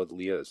 having those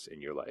Leahs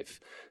in your life,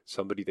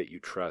 somebody that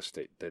you trust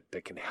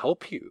that can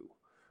help you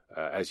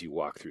as you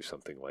walk through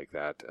something like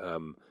that.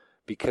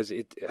 Because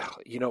I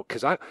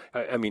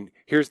mean,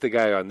 here's the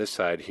guy on this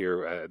side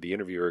here, the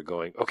interviewer,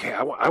 going, okay,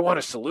 I want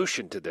a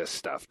solution to this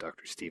stuff,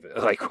 Dr. Stephen.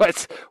 Like, how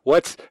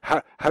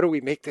do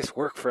we make this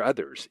work for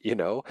others,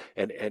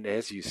 And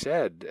as you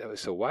said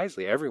so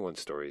wisely, everyone's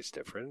story is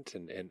different,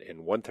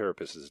 and one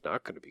therapist is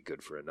not going to be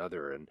good for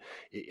another. And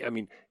I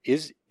mean,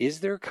 is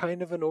there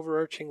kind of an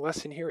overarching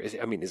lesson here? Is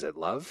it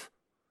love?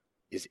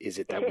 Is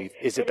it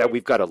that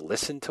we've got to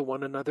listen to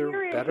one another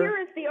better? Here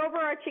is the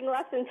overarching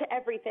lesson to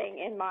everything,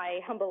 in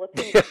my humble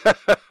opinion.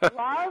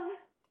 Love,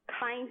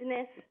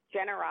 kindness,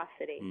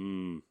 generosity.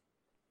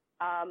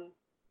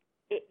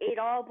 It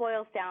all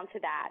boils down to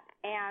that.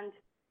 And,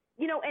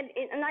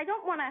 and I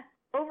don't want to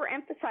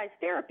overemphasize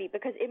therapy,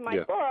 because in my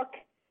book,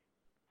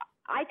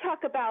 I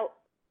talk about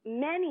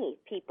many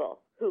people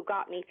who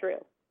got me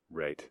through.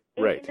 Right.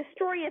 In the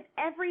story of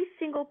every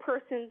single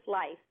person's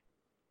life,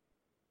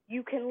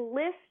 you can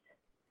list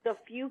the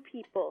few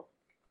people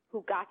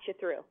who got you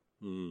through.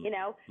 You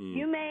know,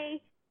 you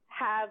may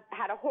have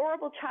had a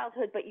horrible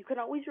childhood, but you can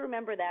always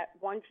remember that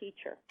one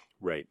teacher.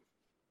 Right.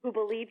 Who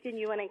believed in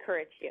you and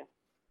encouraged you.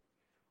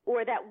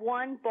 Or that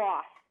one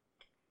boss.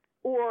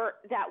 Or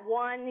that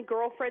one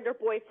girlfriend or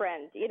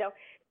boyfriend, you know.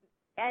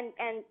 And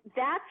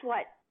that's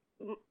what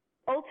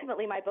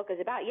ultimately my book is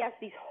about. Yes,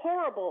 these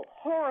horrible,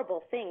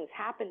 horrible things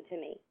happened to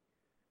me.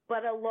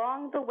 But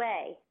along the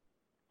way,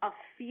 a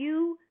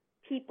few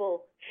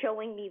people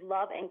showing me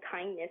love and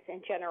kindness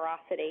and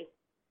generosity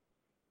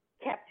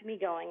kept me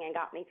going and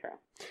got me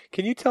through.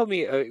 Can you tell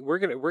me? We're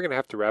gonna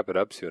have to wrap it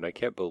up soon. I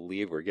can't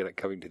believe we're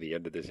coming to the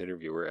end of this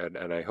interview,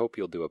 and I hope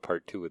you'll do a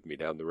part 2 with me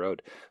down the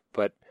road.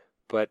 But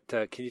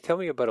can you tell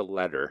me about a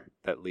letter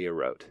that Leah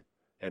wrote,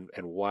 and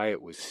why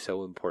it was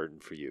so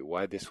important for you?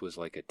 Why this was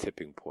like a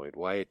tipping point?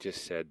 Why it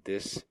just said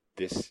this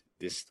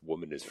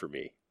woman is for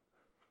me?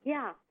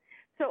 Yeah.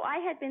 So I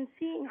had been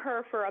seeing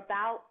her for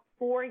about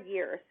 4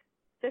 years,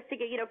 just to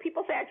get, you know,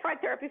 people say I tried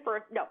therapy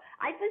no,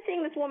 I'd been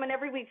seeing this woman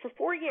every week for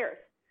 4 years.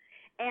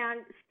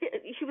 And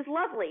she was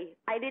lovely.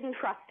 I didn't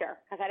trust her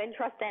because I didn't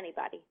trust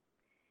anybody.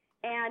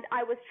 And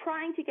I was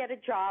trying to get a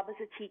job as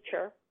a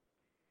teacher.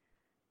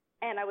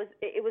 And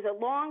it was a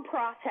long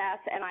process,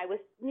 and I was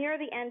near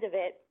the end of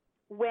it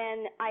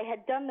when I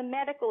had done the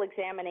medical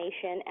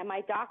examination, and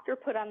my doctor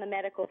put on the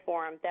medical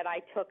form that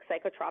I took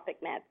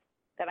psychotropic meds,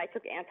 that I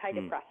took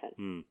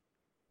antidepressants,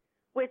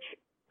 which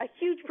a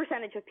huge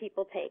percentage of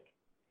people take.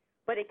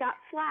 But it got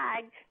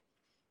flagged,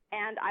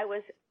 and I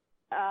was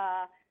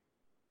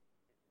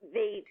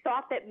they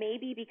thought that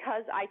maybe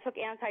because I took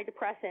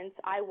antidepressants,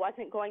 I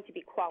wasn't going to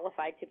be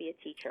qualified to be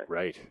a teacher.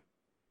 Right.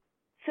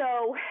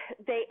 So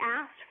they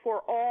asked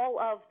for all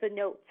of the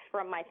notes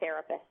from my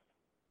therapist.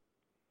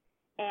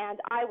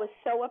 And I was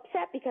so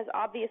upset because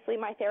obviously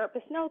my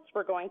therapist notes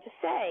were going to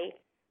say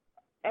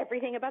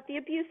everything about the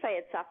abuse I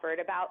had suffered,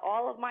 about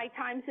all of my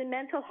times in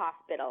mental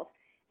hospitals.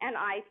 And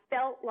I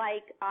felt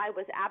like I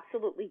was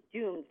absolutely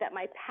doomed, that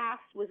my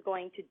past was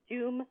going to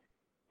doom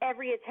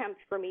every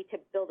attempt for me to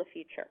build a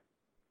future.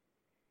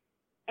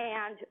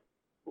 And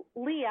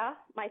Leah,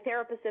 my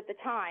therapist at the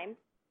time,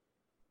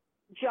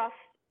 just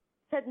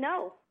said,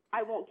 no,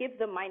 I won't give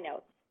them my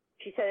notes.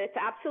 She said it's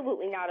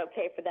absolutely not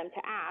okay for them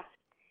to ask.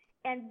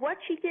 And what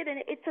she did,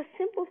 and it's a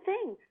simple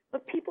thing,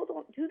 but people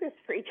don't do this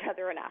for each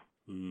other enough.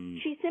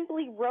 She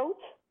simply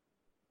wrote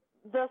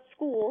the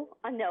school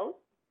a note,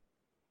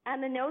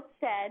 and the note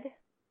said,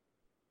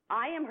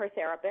 I am her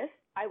therapist.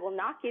 I will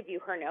not give you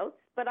her notes,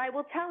 but I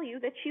will tell you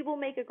that she will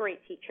make a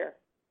great teacher.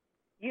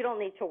 You don't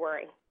need to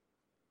worry.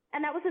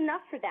 And that was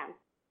enough for them.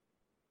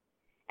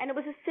 And it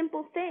was a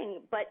simple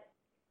thing, but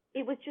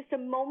it was just a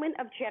moment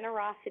of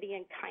generosity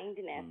and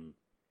kindness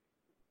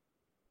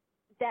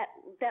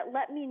that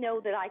let me know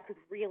that I could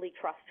really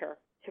trust her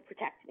to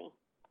protect me.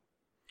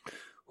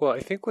 Well, I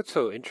think what's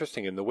so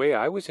interesting, and the way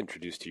I was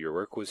introduced to your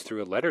work was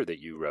through a letter that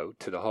you wrote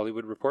to the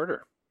Hollywood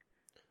Reporter.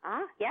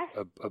 Yes.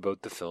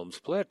 About the film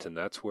Split, and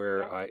that's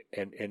where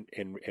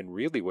and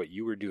really what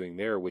you were doing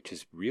there, which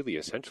is really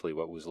essentially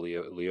what was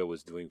Leah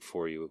was doing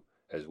for you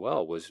as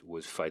well,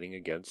 was fighting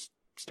against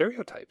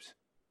stereotypes.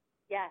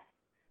 Yes,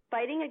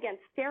 fighting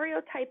against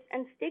stereotypes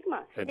and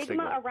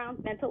stigma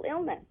around mental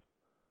illness.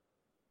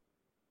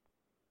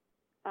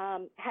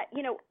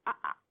 You know,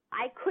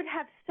 I could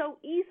have so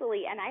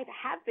easily, and I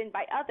have been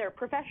by other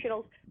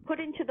professionals, put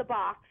into the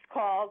box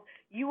called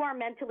you are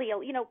mentally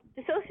ill. You know,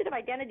 dissociative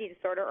identity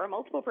disorder or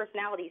multiple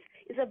personalities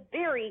is a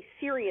very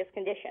serious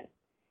condition.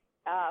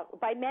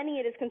 By many,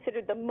 it is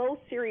considered the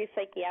most serious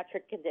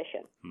psychiatric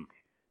condition.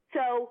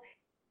 So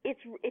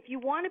if you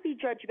want to be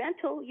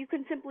judgmental, you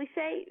can simply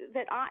say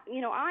that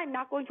I'm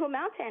not going to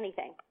amount to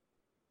anything.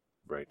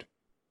 Right.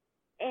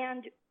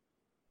 And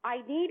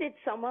I needed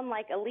someone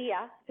like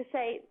Aaliyah to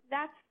say,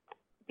 that's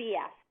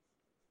BS.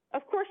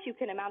 Of course you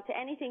can amount to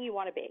anything you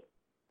want to be.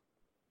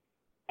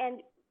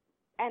 And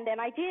then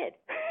I did.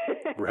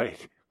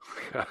 Right.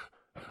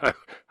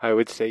 I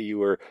would say you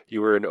were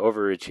an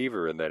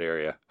overachiever in that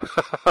area.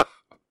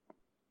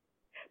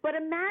 But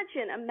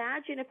imagine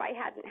if I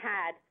hadn't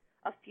had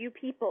a few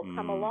people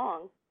come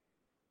along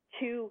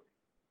to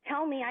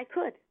tell me I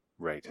could.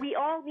 Right. We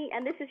all need,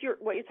 and this is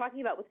what you're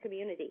talking about with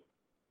community.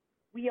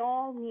 We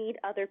all need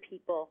other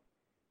people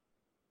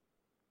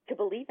to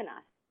believe in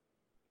us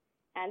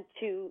and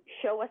to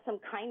show us some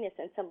kindness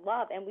and some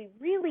love. And we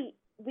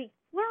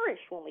flourish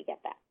when we get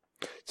that.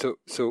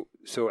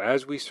 So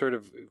as we sort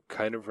of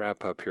kind of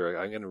wrap up here,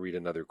 I'm going to read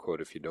another quote,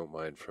 if you don't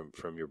mind,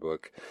 from your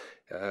book,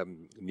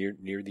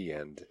 near the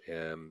end,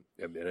 and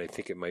I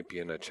think it might be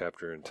in a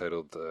chapter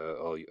entitled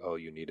 "All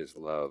You Need Is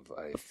Love."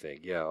 I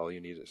think, yeah, all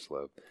you need is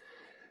love.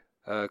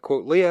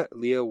 Quote: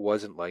 Leah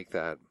wasn't like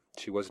that.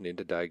 She wasn't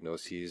into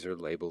diagnoses or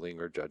labeling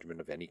or judgment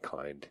of any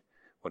kind.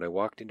 When I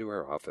walked into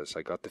her office,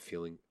 I got the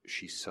feeling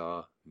she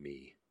saw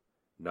me,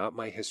 not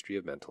my history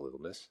of mental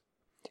illness.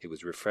 It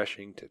was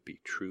refreshing to be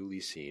truly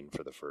seen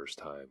for the first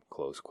time,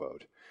 close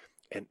quote.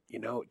 And, you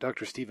know,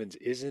 Dr. Stevens,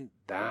 isn't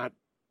that,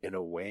 in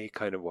a way,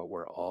 kind of what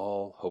we're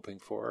all hoping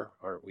for?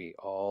 Aren't we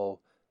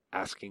all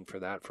asking for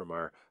that from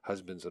our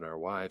husbands and our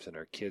wives and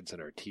our kids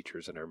and our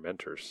teachers and our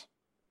mentors.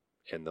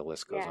 And the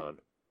list goes on.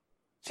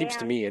 Seems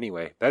to me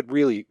anyway. That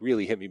really,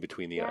 really hit me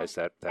between the eyes.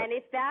 That. And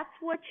if that's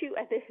what you,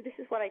 this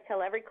is what I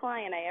tell every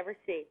client I ever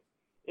see.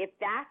 If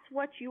that's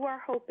what you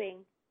are hoping,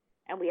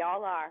 and we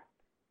all are,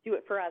 do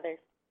it for others.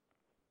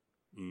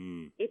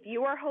 If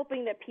you are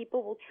hoping that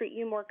people will treat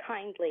you more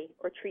kindly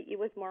or treat you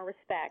with more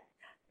respect,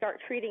 start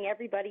treating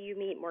everybody you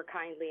meet more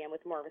kindly and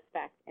with more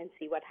respect and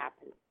see what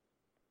happens.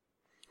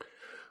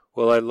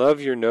 Well, I love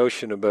your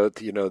notion about,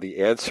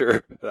 the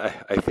answer.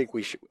 I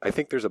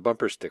think there's a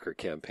bumper sticker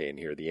campaign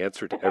here. The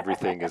answer to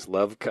everything is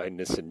love,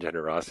 kindness, and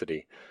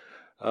generosity.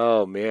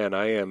 Oh man,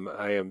 I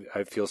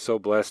feel so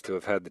blessed to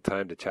have had the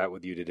time to chat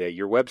with you today.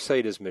 Your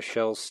website is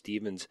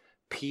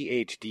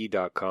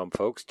MichelleStevensPhD.com,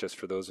 folks. Just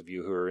for those of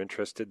you who are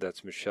interested,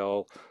 that's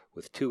Michelle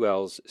with 2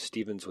 L's,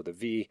 Stevens with a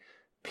V,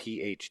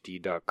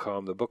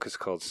 PhD.com. The book is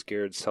called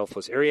Scared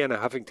Selfless.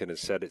 Arianna Huffington has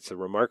said it's a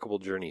remarkable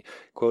journey.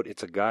 Quote,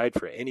 it's a guide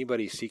for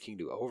anybody seeking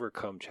to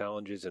overcome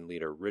challenges and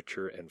lead a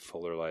richer and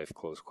fuller life,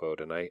 close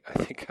quote. And I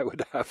think I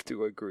would have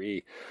to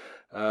agree.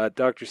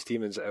 Dr.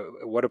 Stevens,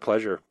 what a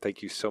pleasure.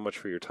 Thank you so much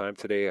for your time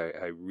today.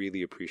 I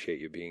really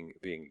appreciate you being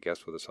a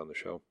guest with us on the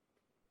show.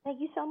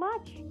 Thank you so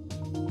much.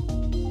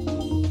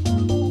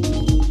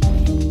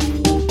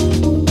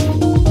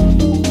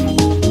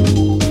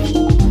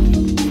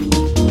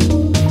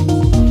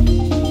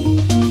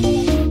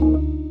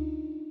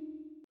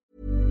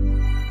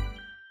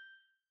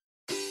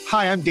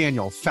 Hi, I'm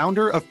Daniel,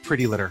 founder of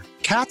Pretty Litter.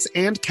 Cats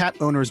and cat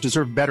owners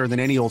deserve better than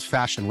any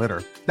old-fashioned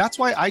litter. That's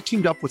why I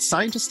teamed up with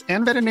scientists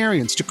and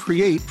veterinarians to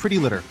create Pretty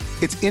Litter.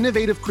 Its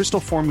innovative crystal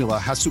formula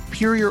has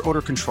superior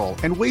odor control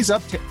and weighs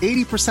up to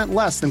 80%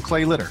 less than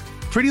clay litter.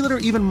 Pretty Litter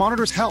even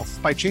monitors health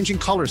by changing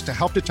colors to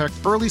help detect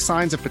early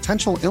signs of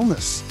potential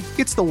illness.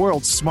 It's the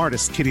world's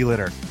smartest kitty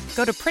litter.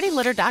 Go to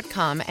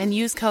prettylitter.com and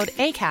use code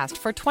ACAST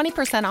for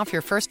 20% off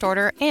your first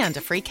order and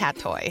a free cat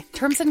toy.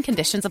 Terms and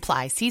conditions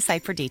apply. See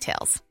site for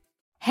details.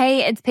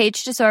 Hey, it's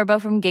Paige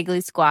DeSorbo from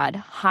Giggly Squad.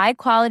 High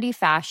quality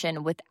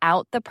fashion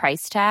without the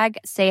price tag.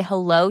 Say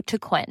hello to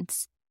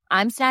Quince.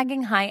 I'm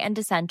snagging high-end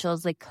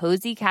essentials like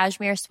cozy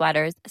cashmere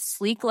sweaters,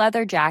 sleek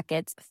leather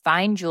jackets,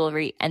 fine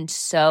jewelry, and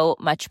so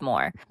much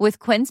more. With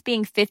Quince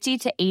being 50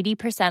 to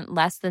 80%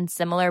 less than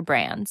similar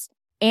brands.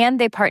 And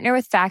they partner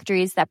with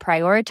factories that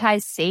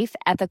prioritize safe,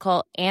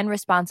 ethical, and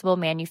responsible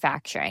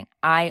manufacturing.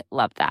 I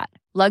love that.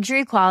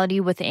 Luxury quality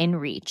within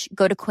reach.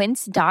 Go to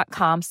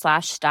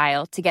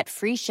quince.com/style to get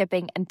free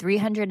shipping and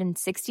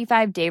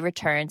 365-day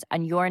returns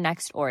on your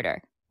next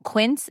order.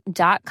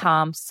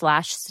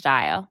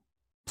 Quince.com/style.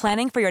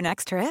 Planning for your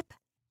next trip?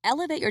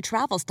 Elevate your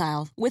travel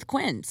style with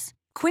Quince.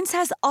 Quince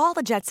has all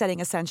the jet-setting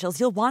essentials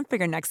you'll want for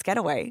your next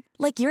getaway,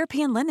 like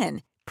European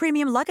linen,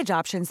 premium luggage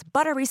options,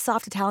 buttery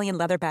soft Italian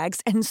leather bags,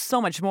 and so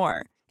much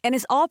more. And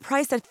is all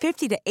priced at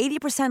 50 to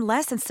 80%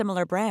 less than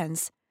similar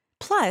brands.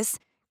 Plus,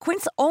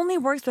 Quince only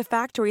works with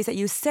factories that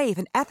use safe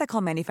and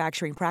ethical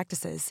manufacturing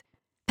practices.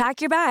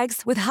 Pack your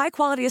bags with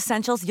high-quality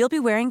essentials you'll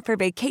be wearing for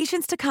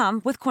vacations to come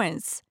with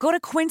Quince. Go to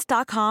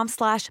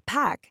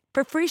quince.com/pack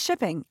for free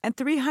shipping and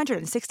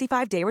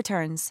 365-day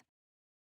returns.